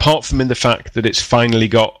system, apart from in the fact that it's finally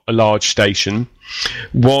got a large station,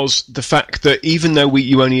 was the fact that even though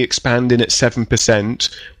you only expand in at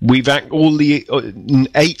 7%, we've all the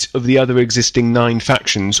 8 of the other existing 9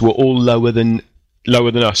 factions were all lower than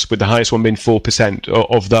us, with the highest one being 4%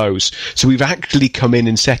 of those. So we've actually come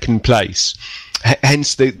in second place.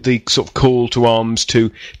 Hence the sort of call to arms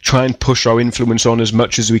to try and push our influence on as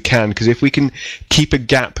much as we can, because if we can keep a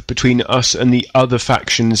gap between us and the other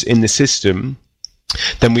factions in the system,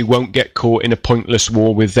 then we won't get caught in a pointless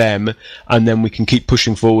war with them, and then we can keep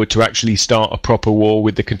pushing forward to actually start a proper war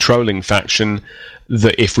with the controlling faction,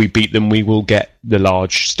 that if we beat them, we will get the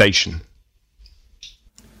large station.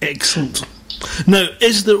 Excellent. Now,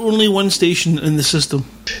 is there only one station in the system?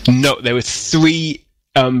 No, there were 3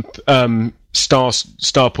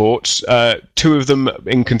 starports, 2 of them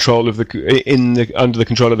in control of under the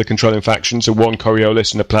control of the controlling faction, so one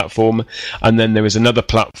Coriolis and a platform, and then there is another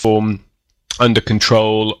platform under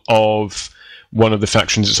control of one of the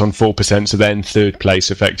factions that's on 4%, so they're in 3rd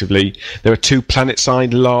place effectively. There are 2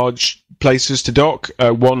 planet-side large places to dock,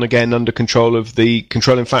 one again under control of the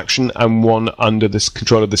controlling faction, and one under the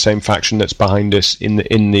control of the same faction that's behind us in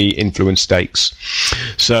the influence stakes.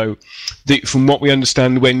 So from what we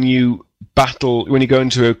understand, when you go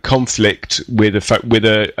into a conflict with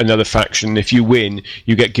another faction, if you win,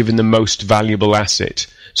 you get given the most valuable asset.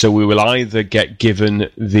 So we will either get given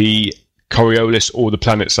the Coriolis or the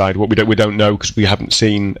planet side. What we don't know, because we haven't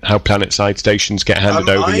seen how planet side stations get handed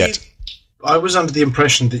over yet. I was under the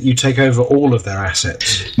impression that you take over all of their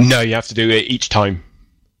assets. No, you have to do it each time.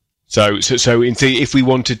 So in theory, if we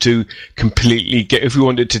wanted to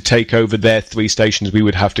take over their 3 stations, we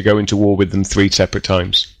would have to go into war with them 3 separate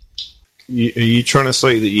times. Are you trying to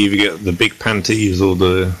say that you either get the big panties or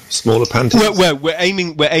the smaller panties? Well, we're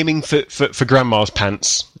aiming for Grandma's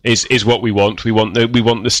pants is what we want. We want the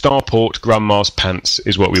starport Grandma's pants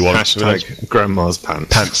is what we want. Hashtag Grandma's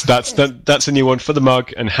pants. That's a new one for the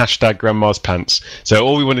mug, and hashtag Grandma's pants. So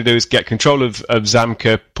all we want to do is get control of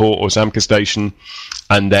Zamka port or Zamka station,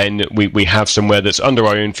 and then we have somewhere that's under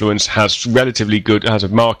our influence, has a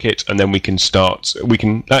market, and then we can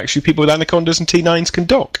actually, people with Anacondas and T9s can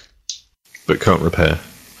dock. But can't repair.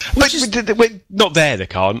 Not there, they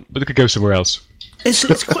can't, but they could go somewhere else.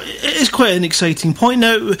 It's quite an exciting point.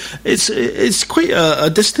 Now, it's quite a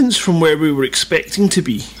distance from where we were expecting to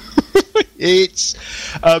be. It's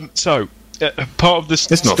part of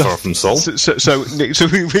this. It's not far from Seoul. So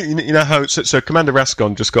you know how. So Commander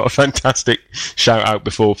Rascon just got a fantastic shout out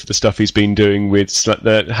before for the stuff he's been doing with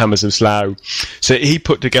the Hammers of Slough. So he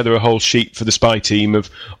put together a whole sheet for the spy team of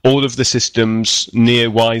all of the systems near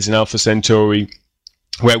WISE and Alpha Centauri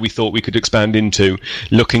where we thought we could expand into,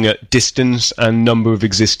 looking at distance and number of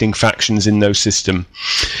existing factions in those systems.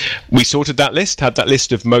 We sorted that list, had that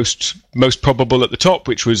list of most probable at the top,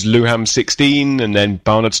 which was Luham 16, and then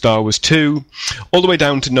Barnard Star was 2, all the way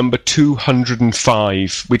down to number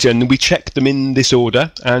 205, and we checked them in this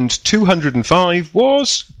order, and 205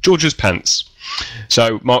 was George's Pants.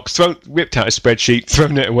 So Mark whipped out a spreadsheet,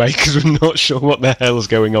 thrown it away because we're not sure what the hell's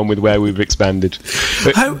going on with where we've expanded.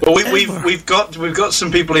 But we've got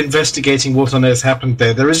some people investigating what on earth happened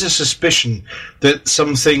there. There is a suspicion that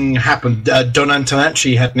something happened. Don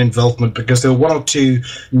Antonacci had an involvement because there were one or two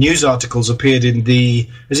news articles appeared in the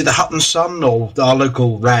Hutton Sun or our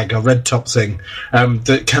local rag, a red top thing,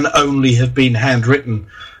 that can only have been handwritten,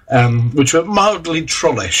 which were mildly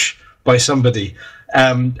trollish by somebody.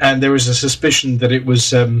 And there is a suspicion that it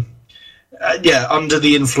was, under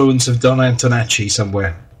the influence of Don Antonacci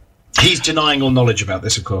somewhere. He's denying all knowledge about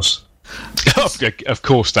this, of course. Of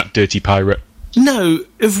course, that dirty pirate. Now,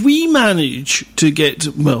 if we manage to get,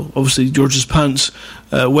 obviously George's Pants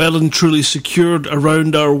well and truly secured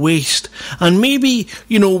around our waist, and maybe,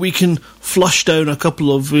 we can flush down a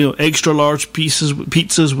couple of, extra large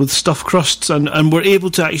pizzas with stuffed crusts, and we're able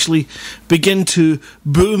to actually begin to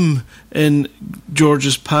boom in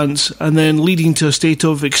George's Pants, and then leading to a state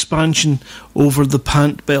of expansion over the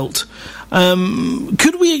pant belt.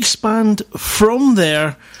 Could we expand from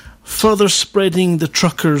there, further spreading the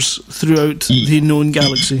truckers throughout the known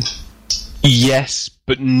galaxy? Yes,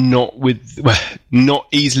 but not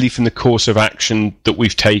easily from the course of action that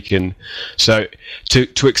we've taken. So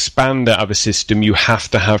to expand out of a system, you have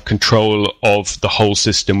to have control of the whole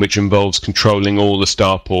system, which involves controlling all the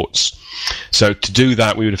starports. So to do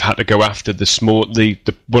that, we would have had to go after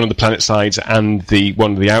the one of the planet sides and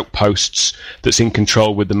one of the outposts that's in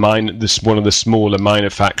control with one of the smaller minor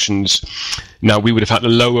factions. Now, we would have had to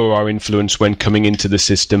lower our influence when coming into the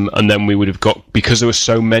system, and then we would have got, because there were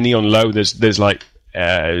so many on low, there's like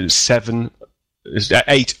 8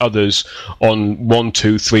 others on 1,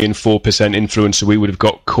 2, 3 and 4% influence, so we would have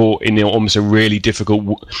got caught in almost a really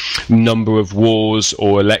difficult number of wars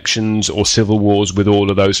or elections or civil wars with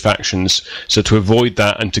all of those factions. So to avoid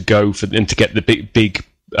that and to get the big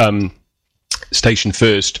station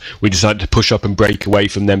first, we decided to push up and break away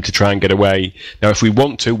from them to try and get away. Now, if we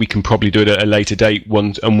want to, we can probably do it at a later date,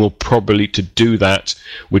 and we'll probably, to do that,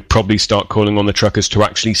 we'd probably start calling on the truckers to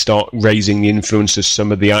actually start raising the influence of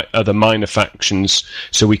some of the other minor factions,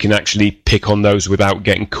 so we can actually pick on those without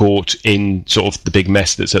getting caught in sort of the big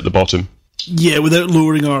mess that's at the bottom. Yeah, without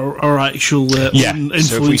lowering our actual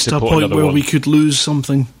influence to a point where we could lose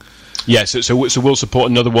something. Yeah, so we'll support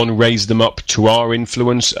another one, raise them up to our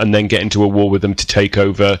influence, and then get into a war with them to take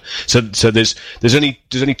over. So there's only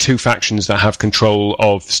 2 factions that have control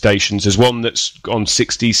of stations. There's one that's on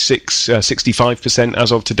 65%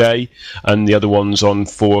 as of today, and the other one's on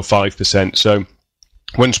 4 or 5%. So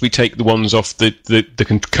once we take the ones off the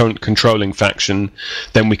current controlling faction,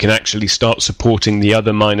 then we can actually start supporting the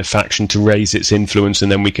other minor faction to raise its influence,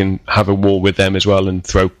 and then we can have a war with them as well and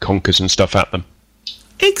throw conkers and stuff at them.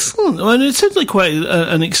 Excellent. And it sounds like quite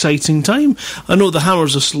an exciting time. I know the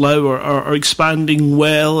Hammers of Slough are expanding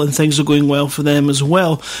well, and things are going well for them as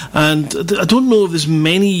well. And I don't know if there's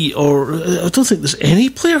many, or I don't think there's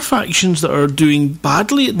any player factions that are doing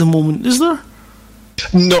badly at the moment, is there?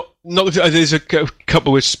 Not there's a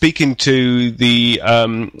couple. We're speaking to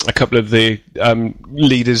a couple of the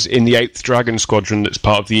leaders in the 8th Dragon Squadron that's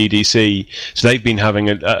part of the EDC. So they've been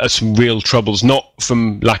having some real troubles, not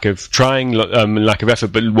from lack of trying, lack of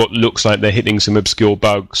effort, but what looks like they're hitting some obscure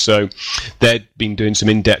bugs. So they've been doing some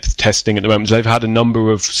in-depth testing at the moment. So they've had a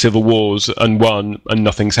number of civil wars and won, and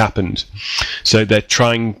nothing's happened. So they're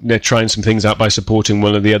trying some things out by supporting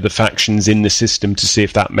one of the other factions in the system to see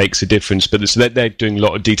if that makes a difference. But so they're doing a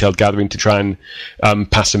lot of detailed gathering to try and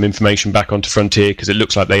pass some information back onto Frontier, because it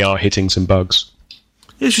looks like they are hitting some bugs.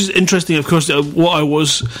 It's just interesting, of course. What I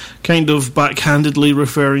was kind of backhandedly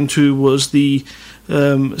referring to was the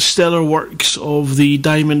stellar works of the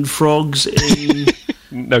Diamond Frogs in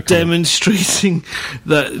demonstrating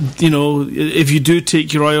that, if you do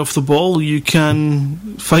take your eye off the ball, you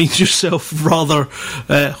can find yourself rather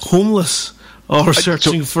homeless are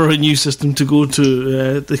searching for a new system to go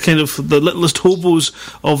to. The kind of the littlest hobos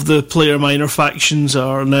of the player minor factions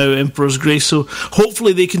are now Emperor's Grace. So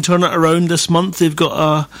hopefully they can turn it around this month. They've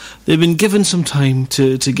been given some time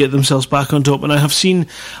to get themselves back on top, and I have seen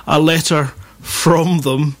a letter from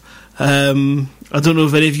them. I don't know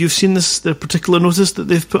if any of you have seen the particular notice that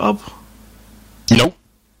they've put up.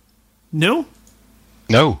 No,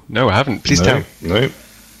 I haven't. Please tell. No.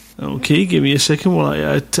 Okay, give me a second while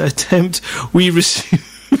I attempt. We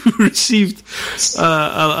received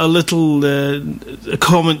a little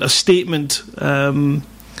comment, a statement.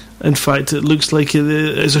 In fact, it looks like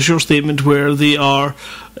it's a short statement where they are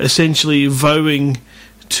essentially vowing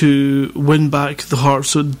to win back the heart.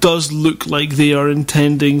 So it does look like they are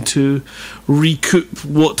intending to recoup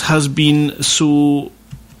what has been so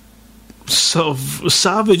sort of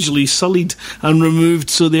savagely sullied and removed.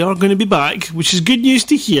 So they are going to be back, which is good news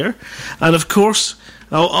to hear. And of course,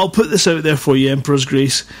 I'll put this out there for you, Emperor's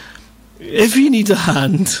Grace. If you need a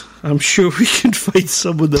hand, I'm sure we can find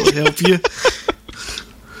someone that will help you.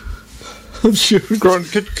 I'm sure.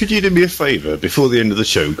 Grant, could you do me a favour? Before the end of the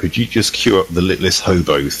show, could you just cue up the Littlest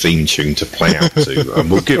Hobo theme tune to play out to, and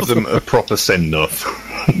we'll give them a proper send-off.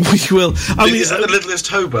 We will. Is that the Littlest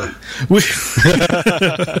Hobo?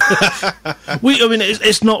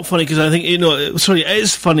 It's not funny because I think, it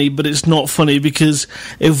is funny, but it's not funny because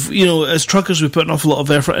if, as truckers, we put an awful lot of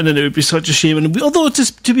effort in and it would be such a shame. And although,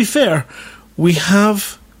 to be fair, we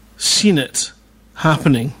have seen it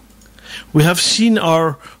happening. We have seen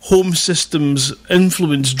our home system's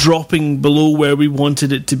influence dropping below where we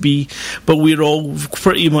wanted it to be, but we're all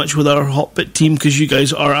pretty much with our Hotbit team, because you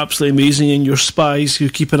guys are absolutely amazing, and your spies who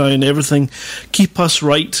keep an eye on everything keep us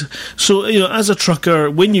right. So, as a trucker,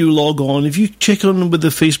 when you log on, if you check on with the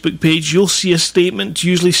Facebook page, you'll see a statement,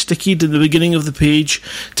 usually stickied in the beginning of the page,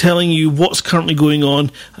 telling you what's currently going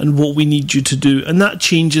on and what we need you to do. And that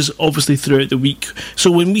changes, obviously, throughout the week.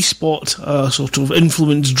 So when we spot a sort of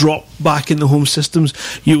influence drop back in the home systems,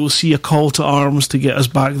 you will see a call to arms to get us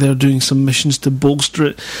back there doing some missions to bolster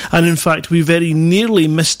it. And in fact, we very nearly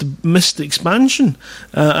missed expansion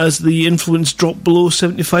as the influence dropped below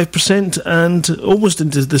 75% and almost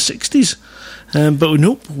into the 60s. But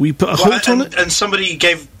nope, we put a halt on it. And somebody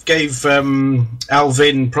gave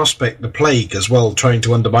Alvin Prospect the plague as well, trying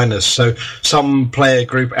to undermine us. So some player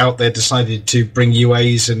group out there decided to bring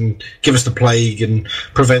UAs and give us the plague and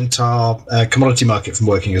prevent our commodity market from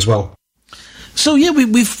working as well. So yeah,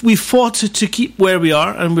 we've fought to keep where we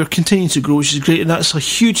are, and we're continuing to grow, which is great. And that's a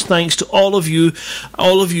huge thanks to all of you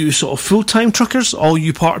sort of full-time truckers, all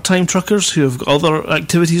you part-time truckers who have got other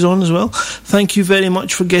activities on as well. Thank you very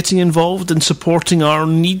much for getting involved and supporting our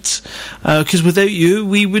needs. Because without you,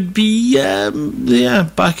 we would be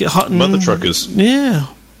back at Hutton. Mother truckers. Yeah,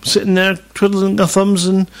 sitting there twiddling our thumbs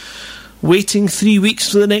and waiting 3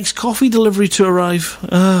 weeks for the next coffee delivery to arrive.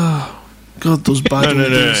 God, those bad No.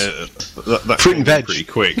 That fruit and veg. Pretty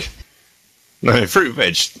quick. No, fruit and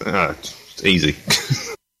veg. Easy.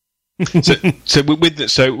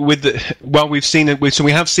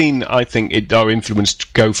 We have seen, I think, our influence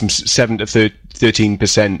go from 7 to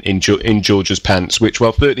 13% in George's pants, which,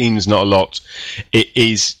 while 13 is not a lot, it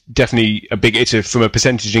is definitely a big. From a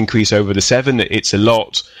percentage increase over the 7, it's a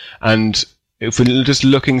lot. And if we're just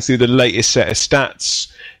looking through the latest set of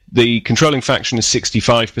stats, the controlling faction is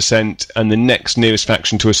 65%, and the next nearest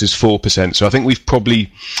faction to us is 4%. So I think we've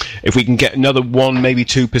probably, if we can get another 1, maybe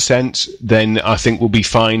 2%, then I think we'll be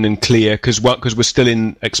fine and clear. Because we're still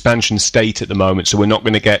in expansion state at the moment, so we're not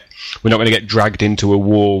going to get dragged into a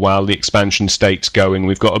war while the expansion state's going.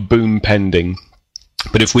 We've got a boom pending.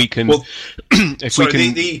 But if we can, go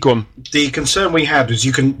on. The concern we had was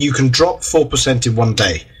you can drop 4% in one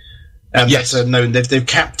day. Yes. That's known. They've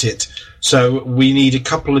capped it. So we need a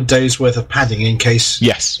couple of days worth of padding in case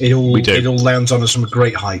it all lands on us from a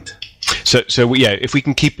great height. So if we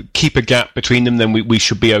can keep a gap between them, then we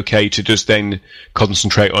should be okay to just then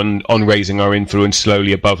concentrate on raising our influence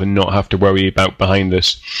slowly above and not have to worry about behind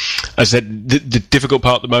us. As I said, the difficult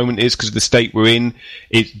part at the moment is because of the state we're in,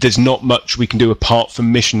 there's not much we can do apart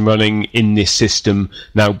from mission running in this system.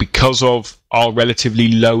 Now, because of our relatively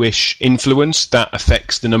lowish influence, that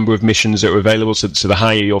affects the number of missions that are available. So the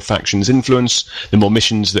higher your faction's influence, the more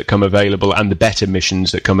missions that come available, and the better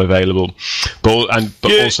missions that come available. But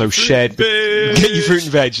also shared. Get your fruit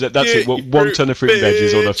and veg. That's it. 1 ton of fruit and veg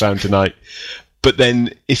is all I found tonight. But then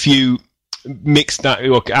if you mix that,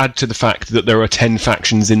 or add to the fact that there are 10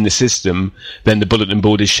 factions in the system, then the bulletin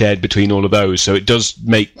board is shared between all of those. So it does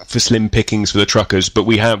make for slim pickings for the truckers, but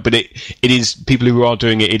it is people who are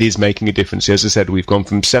doing it is making a difference. As I said, we've gone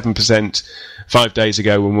from 7% 5 days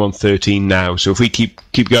ago and we're on 13 now. So if we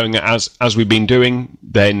keep going as we've been doing,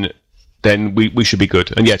 then we should be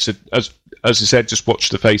good. And yes, as I said, just watch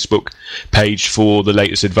the Facebook page for the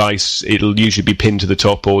latest advice. It'll usually be pinned to the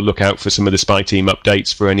top, or look out for some of the spy team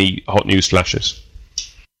updates for any hot news flashes.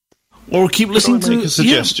 Or keep listening Can I make to... a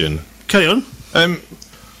suggestion? Yeah. Carry on.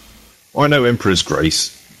 I know Emperor's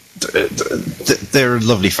Grace. They're a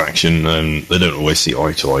lovely faction, and they don't always see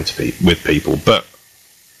eye to eye with people, but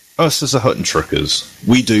us as the Hutton Truckers,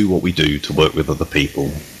 we do what we do to work with other people.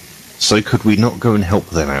 So could we not go and help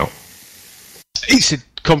them out? It's a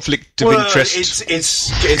conflict of interest.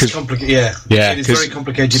 It's complicated. Yeah, it is very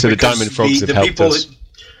complicated. So the Diamond Frogs have helped us.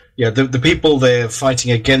 Yeah, the people they're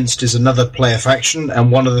fighting against is another player faction,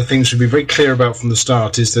 and one of the things we'll be very clear about from the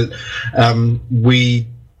start is that we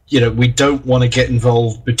don't want to get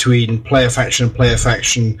involved between player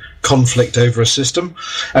faction conflict over a system.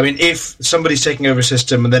 I mean, if somebody's taking over a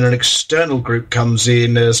system and then an external group comes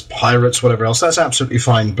in as pirates, whatever else, that's absolutely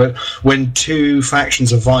fine. But when two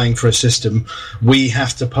factions are vying for a system, we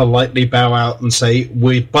have to politely bow out and say,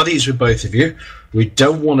 we're buddies with both of you. We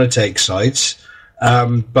don't want to take sides.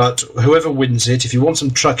 But whoever wins it, if you want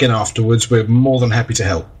some trucking afterwards, we're more than happy to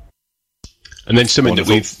help. And then something that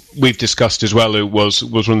we've discussed as well was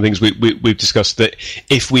one of the things we've discussed, that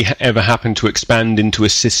if we ever happen to expand into a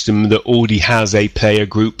system that already has a player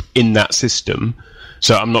group in that system,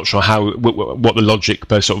 so I'm not sure what the logic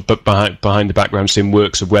behind the background sim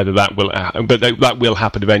works of whether that will, but that will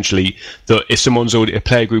happen eventually. That if a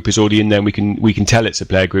player group is already in there, and we can tell it's a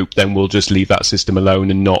player group, then we'll just leave that system alone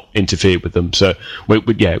and not interfere with them. So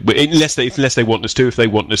unless they want us to, if they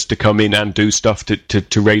want us to come in and do stuff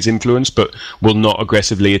to raise influence, but we'll not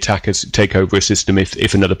aggressively take over a system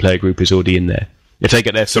if another player group is already in there. If they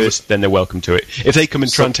get there first, then they're welcome to it. If they come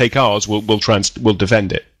and try and take ours, we'll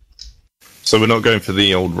defend it. So we're not going for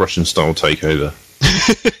the old Russian-style takeover?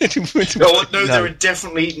 No, there are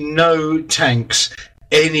definitely no tanks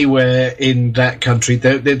anywhere in that country.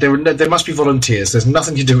 There must be volunteers. There's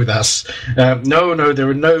nothing to do with us. No, there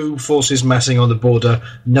are no forces massing on the border.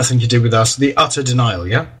 Nothing to do with us. The utter denial,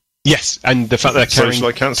 yeah? Yes, and the fact that they're carrying shall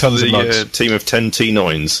I cancel the team of 10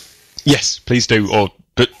 T9s? Yes, please do.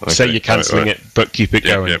 Say you're cancelling it, but keep it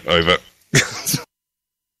going. Yep, over.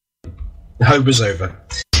 Hober's over.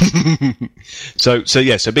 So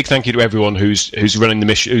big thank you to everyone who's running the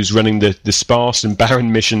mission, who's running the sparse and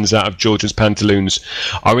barren missions out of George's Pantaloons.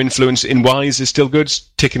 Our influence in Wise is still good,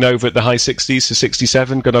 ticking over at the high 60s to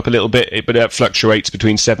 67, got up a little bit, but it fluctuates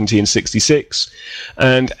between 70 and 66.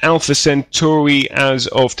 And Alpha Centauri, as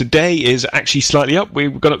of today, is actually slightly up.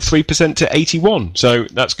 We've got up 3% to 81, so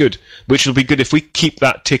that's good. Which will be good if we keep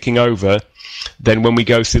that ticking over. Then when we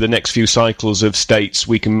go through the next few cycles of states,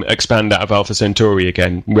 we can expand out of Alpha Centauri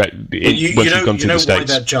again. You know why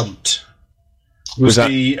that jumped? Was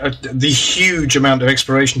the huge amount of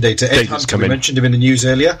exploration data. Ed Hunter, we mentioned him in the news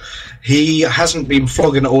earlier. He hasn't been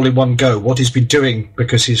flogging it all in one go. What he's been doing,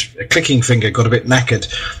 because his clicking finger got a bit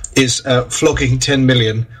knackered, is flogging 10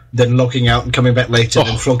 million, then logging out and coming back later,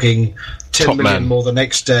 then flogging 10 million more the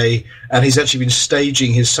next day. And he's actually been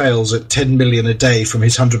staging his sales at 10 million a day from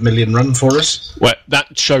his 100 million run for us. Well,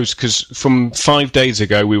 that shows, because from 5 days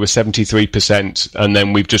ago we were 73%, and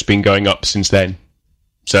then we've just been going up since then.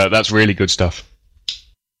 So that's really good stuff.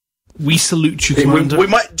 We salute you, Commander. We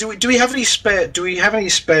might. Do we have any spare? Do we have any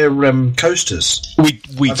spare coasters? We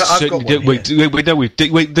haven't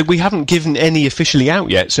given any officially out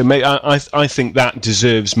yet. So I think that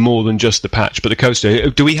deserves more than just the patch. But the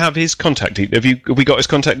coaster. Do we have his contact? Have we got his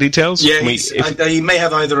contact details? Yeah, he may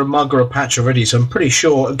have either a mug or a patch already. So I'm pretty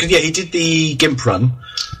sure. Yeah, he did the GIMP run.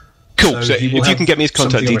 Cool. So if you can get me his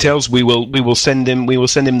contact details, we will send him. We will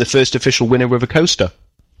send him the first official winner of a coaster.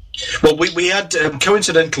 Well, we had,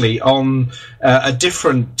 coincidentally, on a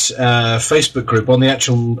different Facebook group, on the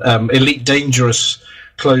actual Elite Dangerous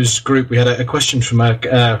closed group, we had a question from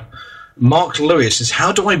Mark Lewis, is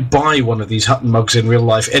how do I buy one of these Hutton mugs in real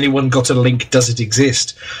life? Anyone got a link? Does it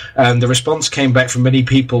exist? And the response came back from many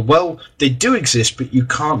people, well, they do exist, but you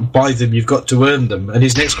can't buy them, you've got to earn them. And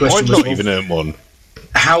his next question was... I've not even earned one.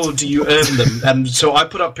 How do you earn them? And so I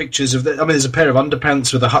put up pictures of there's a pair of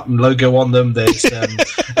underpants with a Hutton logo on them. There's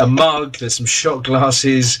a mug. There's some shot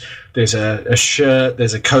glasses. There's a shirt.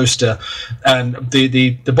 There's a coaster. And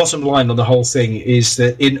the bottom line on the whole thing is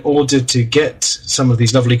that in order to get some of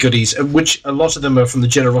these lovely goodies, which a lot of them are from the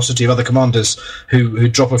generosity of other commanders who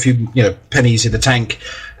drop a few pennies in the tank,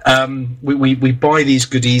 we buy these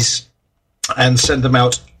goodies and send them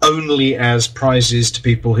out only as prizes to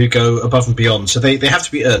people who go above and beyond. So they have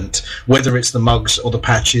to be earned, whether it's the mugs or the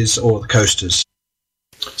patches or the coasters.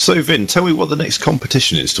 So, Vin, tell me what the next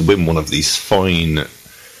competition is to win one of these fine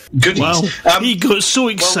goodies. Wow, he got so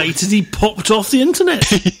excited he popped off the internet.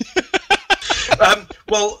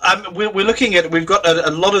 We're looking at. We've got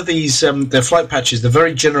a lot of these. The flight patches. The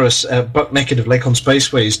very generous Buck Naked of Lakon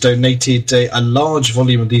Spaceways donated a large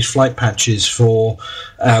volume of these flight patches for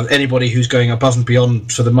anybody who's going above and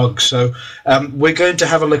beyond for the mug. So we're going to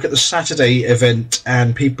have a look at the Saturday event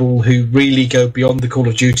and people who really go beyond the Call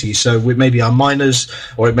of Duty. So it may be our miners,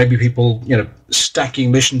 or it may be people,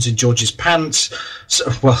 stacking missions in George's pants.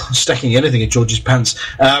 Stacking anything in George's pants.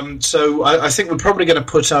 So I think we're probably going to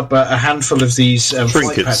put up a handful of these flight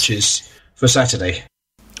patches for Saturday.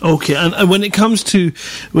 Okay, and when it comes to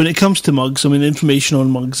mugs, I mean, information on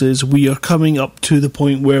mugs is we are coming up to the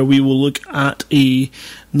point where we will look at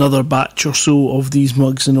another batch or so of these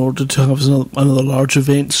mugs in order to have another large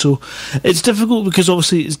event. So it's difficult because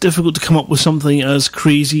obviously it's difficult to come up with something as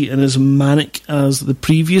crazy and as manic as the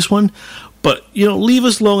previous one. But, leave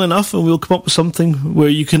us long enough and we'll come up with something where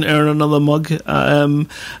you can earn another mug.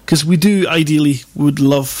 Because we would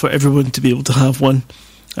love for everyone to be able to have one.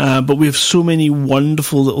 But we have so many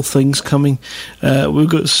wonderful little things coming. We've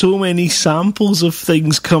got so many samples of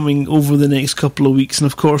things coming over the next couple of weeks. And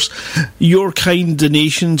of course, your kind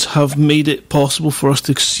donations have made it possible for us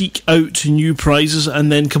to seek out new prizes and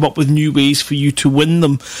then come up with new ways for you to win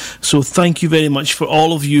them. So thank you very much for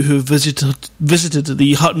all of you who have visited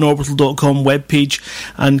the HuttonOrbital.com webpage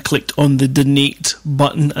and clicked on the donate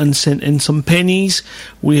button and sent in some pennies.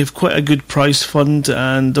 We have quite a good prize fund,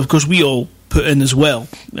 and of course we all put in as well.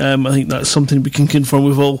 I think that's something we can confirm.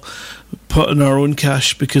 We've all put in our own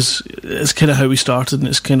cash because it's kind of how we started and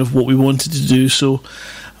it's kind of what we wanted to do. So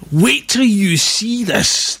wait till you see this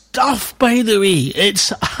stuff, by the way.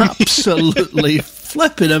 It's absolutely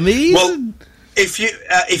flipping amazing. Well,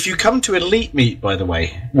 if you come to Elite Meet, by the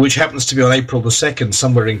way, which happens to be on April the 2nd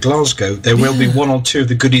somewhere in Glasgow, there will be one or two of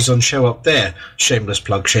the goodies on show up there. Shameless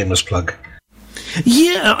plug.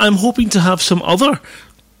 Yeah, I'm hoping to have some other...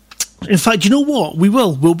 In fact, you know what?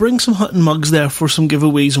 We'll bring some Hutton mugs there for some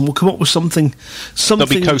giveaways, and we'll come up with something. There'll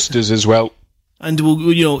be coasters as well. And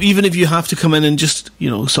we'll, even if you have to come in and just,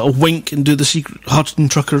 sort of wink and do the secret Hutton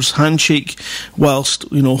Truckers handshake whilst,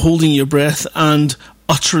 holding your breath and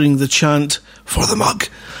uttering the chant for the mug,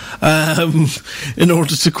 in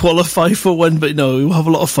order to qualify for one. But no, we'll have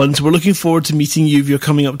a lot of fun. So we're looking forward to meeting you if you're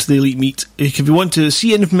coming up to the Elite Meet. If you want to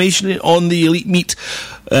see information on the Elite Meet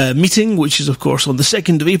meeting, which is of course on the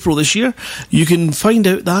 2nd of April this year, you can find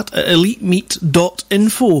out that at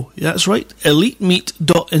elitemeet.info. That's right,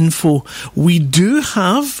 elitemeet.info. We do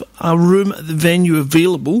have a room at the venue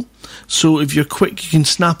available, so if you're quick you can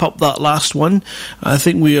snap up that last one. I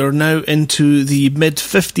think we are now into the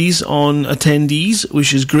mid-50s on attendees,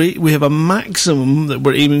 which is great. We have a maximum that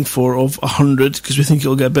we're aiming for of 100 because we think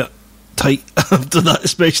it'll get a bit tight after that,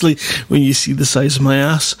 especially when you see the size of my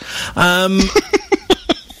ass.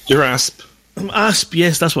 Your asp. Asp,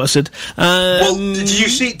 yes, that's what I said. Did you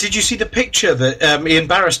see the picture that Ian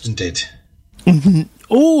Barriston did?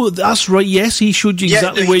 Oh, that's right. Yes, he showed you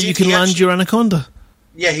exactly where you can land your Anaconda.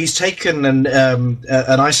 Yeah, he's taken an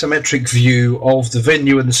isometric view of the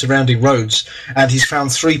venue and the surrounding roads, and he's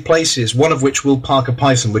found 3 places, one of which will park a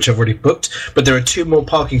Python, which I've already booked, but there are 2 more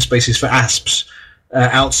parking spaces for asps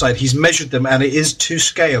outside. He's measured them, and it is to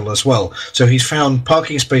scale as well. So he's found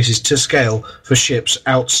parking spaces to scale for ships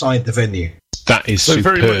outside the venue. That is so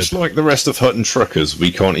superb. Very much like the rest of Hutton Truckers, we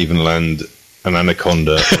can't even land an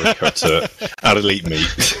Anaconda or a cutter at Elite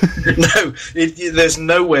Meet. No, there's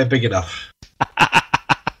nowhere big enough.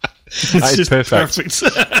 It's just perfect.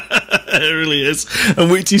 It really is. And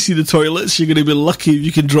wait till you see the toilets. You're going to be lucky if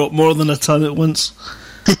you can drop more than a ton at once.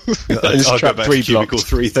 I'll go back to Cubicle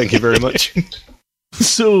 3, thank you very much.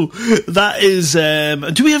 So that is...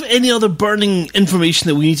 do we have any other burning information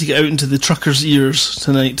that we need to get out into the truckers' ears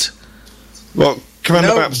tonight? Well,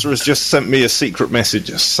 Commander Baxter has just sent me a secret message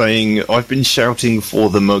saying, I've been shouting for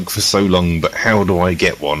the mug for so long, but how do I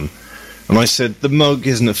get one? And I said, the mug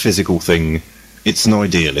isn't a physical thing, it's an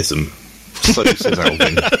idealism. So says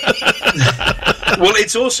Alvin. Well,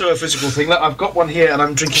 it's also a physical thing. Look, I've got one here and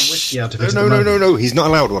I'm drinking whiskey out of it. No, he's not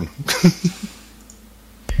allowed one.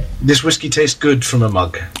 This whiskey tastes good from a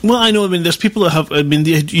mug. Well, I know. I mean, there's people that have. I mean,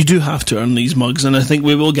 you do have to earn these mugs, and I think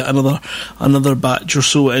we will get another batch or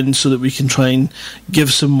so in so that we can try and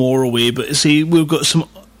give some more away. But see, we've got some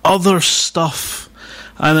other stuff,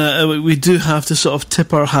 and we do have to sort of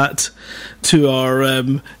tip our hat to our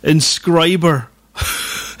inscriber.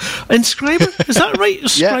 Inscriber? Is that right?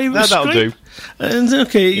 That'll do. And,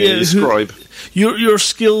 okay, Yeah, scribe. Your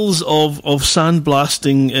skills of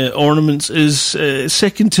sandblasting ornaments is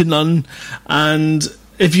second to none, and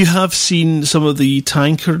if you have seen some of the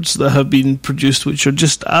tankards that have been produced, which are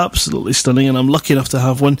just absolutely stunning, and I'm lucky enough to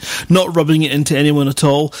have one, not rubbing it into anyone at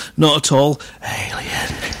all, not at all.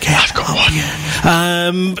 Alien, I've got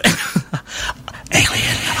one.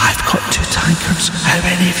 Alien, I've got 2 tankards. How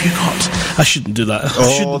many have you got? I shouldn't do that.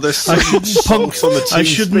 I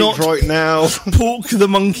should not right now. poke the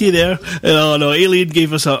monkey there. Oh no, Alien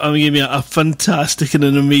gave me a fantastic and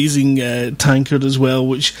an amazing tankard as well,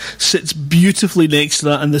 which sits beautifully next to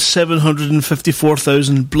that, and the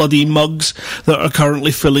 754,000 bloody mugs that are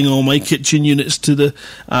currently filling all my kitchen units to the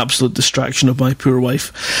absolute distraction of my poor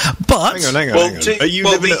wife. But Hang on. Are you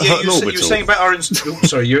living at Hutton Orbital? You're saying about our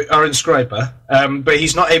inscriber, but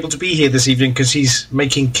he's not able to be here this evening because he's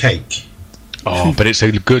making cake. Oh, but it's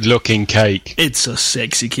a good-looking cake. it's a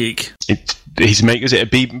sexy cake. He's making a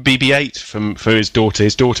BB-8 for his daughter.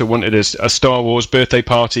 His daughter wanted a Star Wars birthday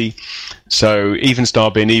party, so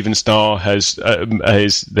Evenstar bin Evenstar has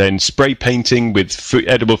then spray painting with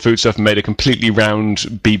edible food stuff and made a completely round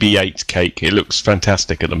BB-8 cake. It looks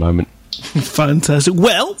fantastic at the moment. Fantastic.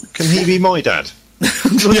 Well, Can he be my dad?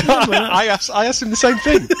 I asked him the same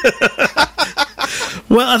thing.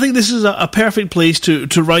 well, I think this is a perfect place to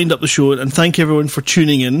round up the show, and thank everyone for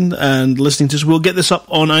tuning in and listening to us. We'll get this up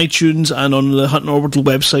on iTunes and on the Hutton Orbital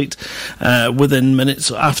website within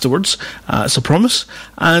minutes afterwards. It's a promise.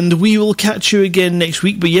 And we will catch you again next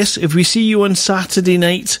week. But yes, if we see you on Saturday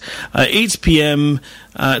night at 8 p.m.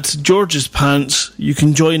 at George's Pants, you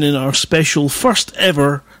can join in our special first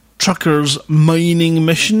ever Truckers mining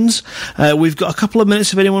missions. We've got a couple of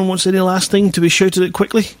minutes if anyone wants any last thing to be shouted at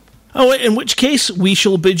quickly. Oh, in which case, we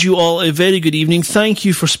shall bid you all a very good evening. Thank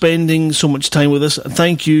you for spending so much time with us.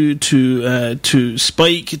 Thank you to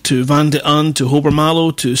Spike, to Van de Aan, to Hober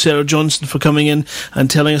Mallow, to Sarah Johnson for coming in and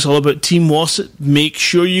telling us all about Team Wassett. Make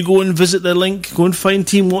sure you go and visit their link, go and find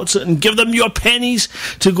Team Wassett and give them your pennies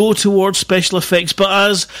to go towards special effects. But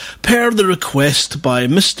as per the request by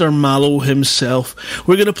Mr. Mallow himself,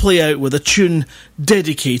 we're going to play out with a tune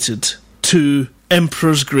dedicated to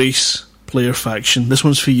Emperor's Grace player faction. This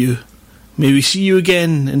one's for you. May we see you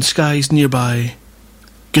again in skies nearby.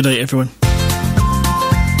 Good night, everyone.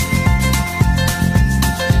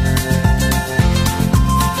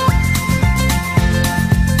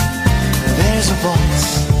 There's a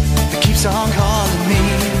voice that keeps on calling me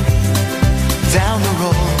down the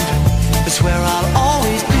road. That's where I'll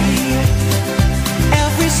always be.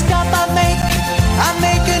 Every stop I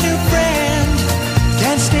make a new friend.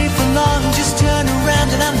 Can't stay for long, just turn around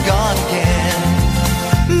and I'm gone again.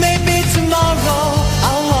 Maybe tomorrow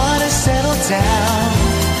I'll wanna settle down.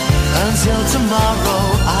 Until tomorrow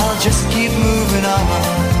I'll just keep moving on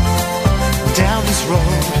down this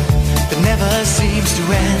road that never seems to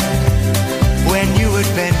end. When new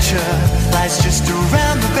adventure lies just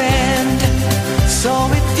around the bend. So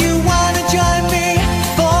if you wanna join me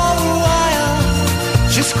for a while,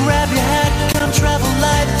 just grab your hat, come travel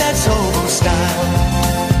light, that's hobo style.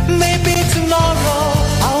 Maybe tomorrow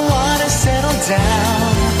I'll wanna settle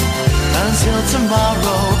down. Until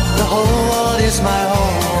tomorrow, the whole world is my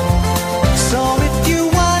home. So if you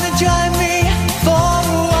wanna join me for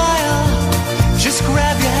a while, just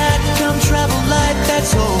grab your hat, come travel light,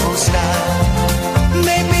 that's hobo style.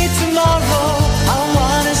 Maybe tomorrow I'll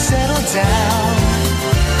wanna settle down.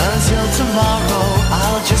 Until tomorrow,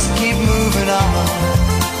 I'll just keep moving on.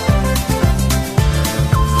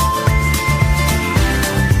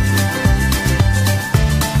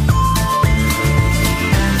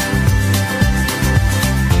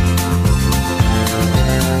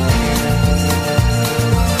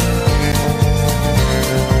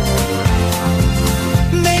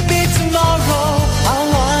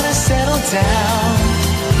 Down.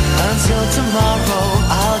 Until tomorrow,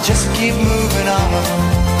 I'll just keep moving on.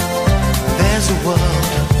 There's a world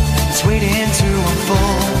that's waiting to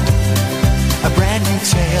unfold, a brand new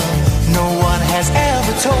tale no one has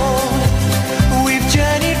ever told. We've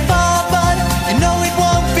journeyed far, but you know it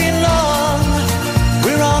won't be long.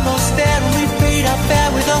 We're almost there and we've paid our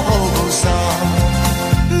fare with a hobo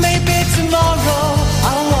song. Maybe tomorrow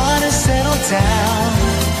I'll wanna settle down.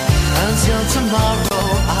 Until tomorrow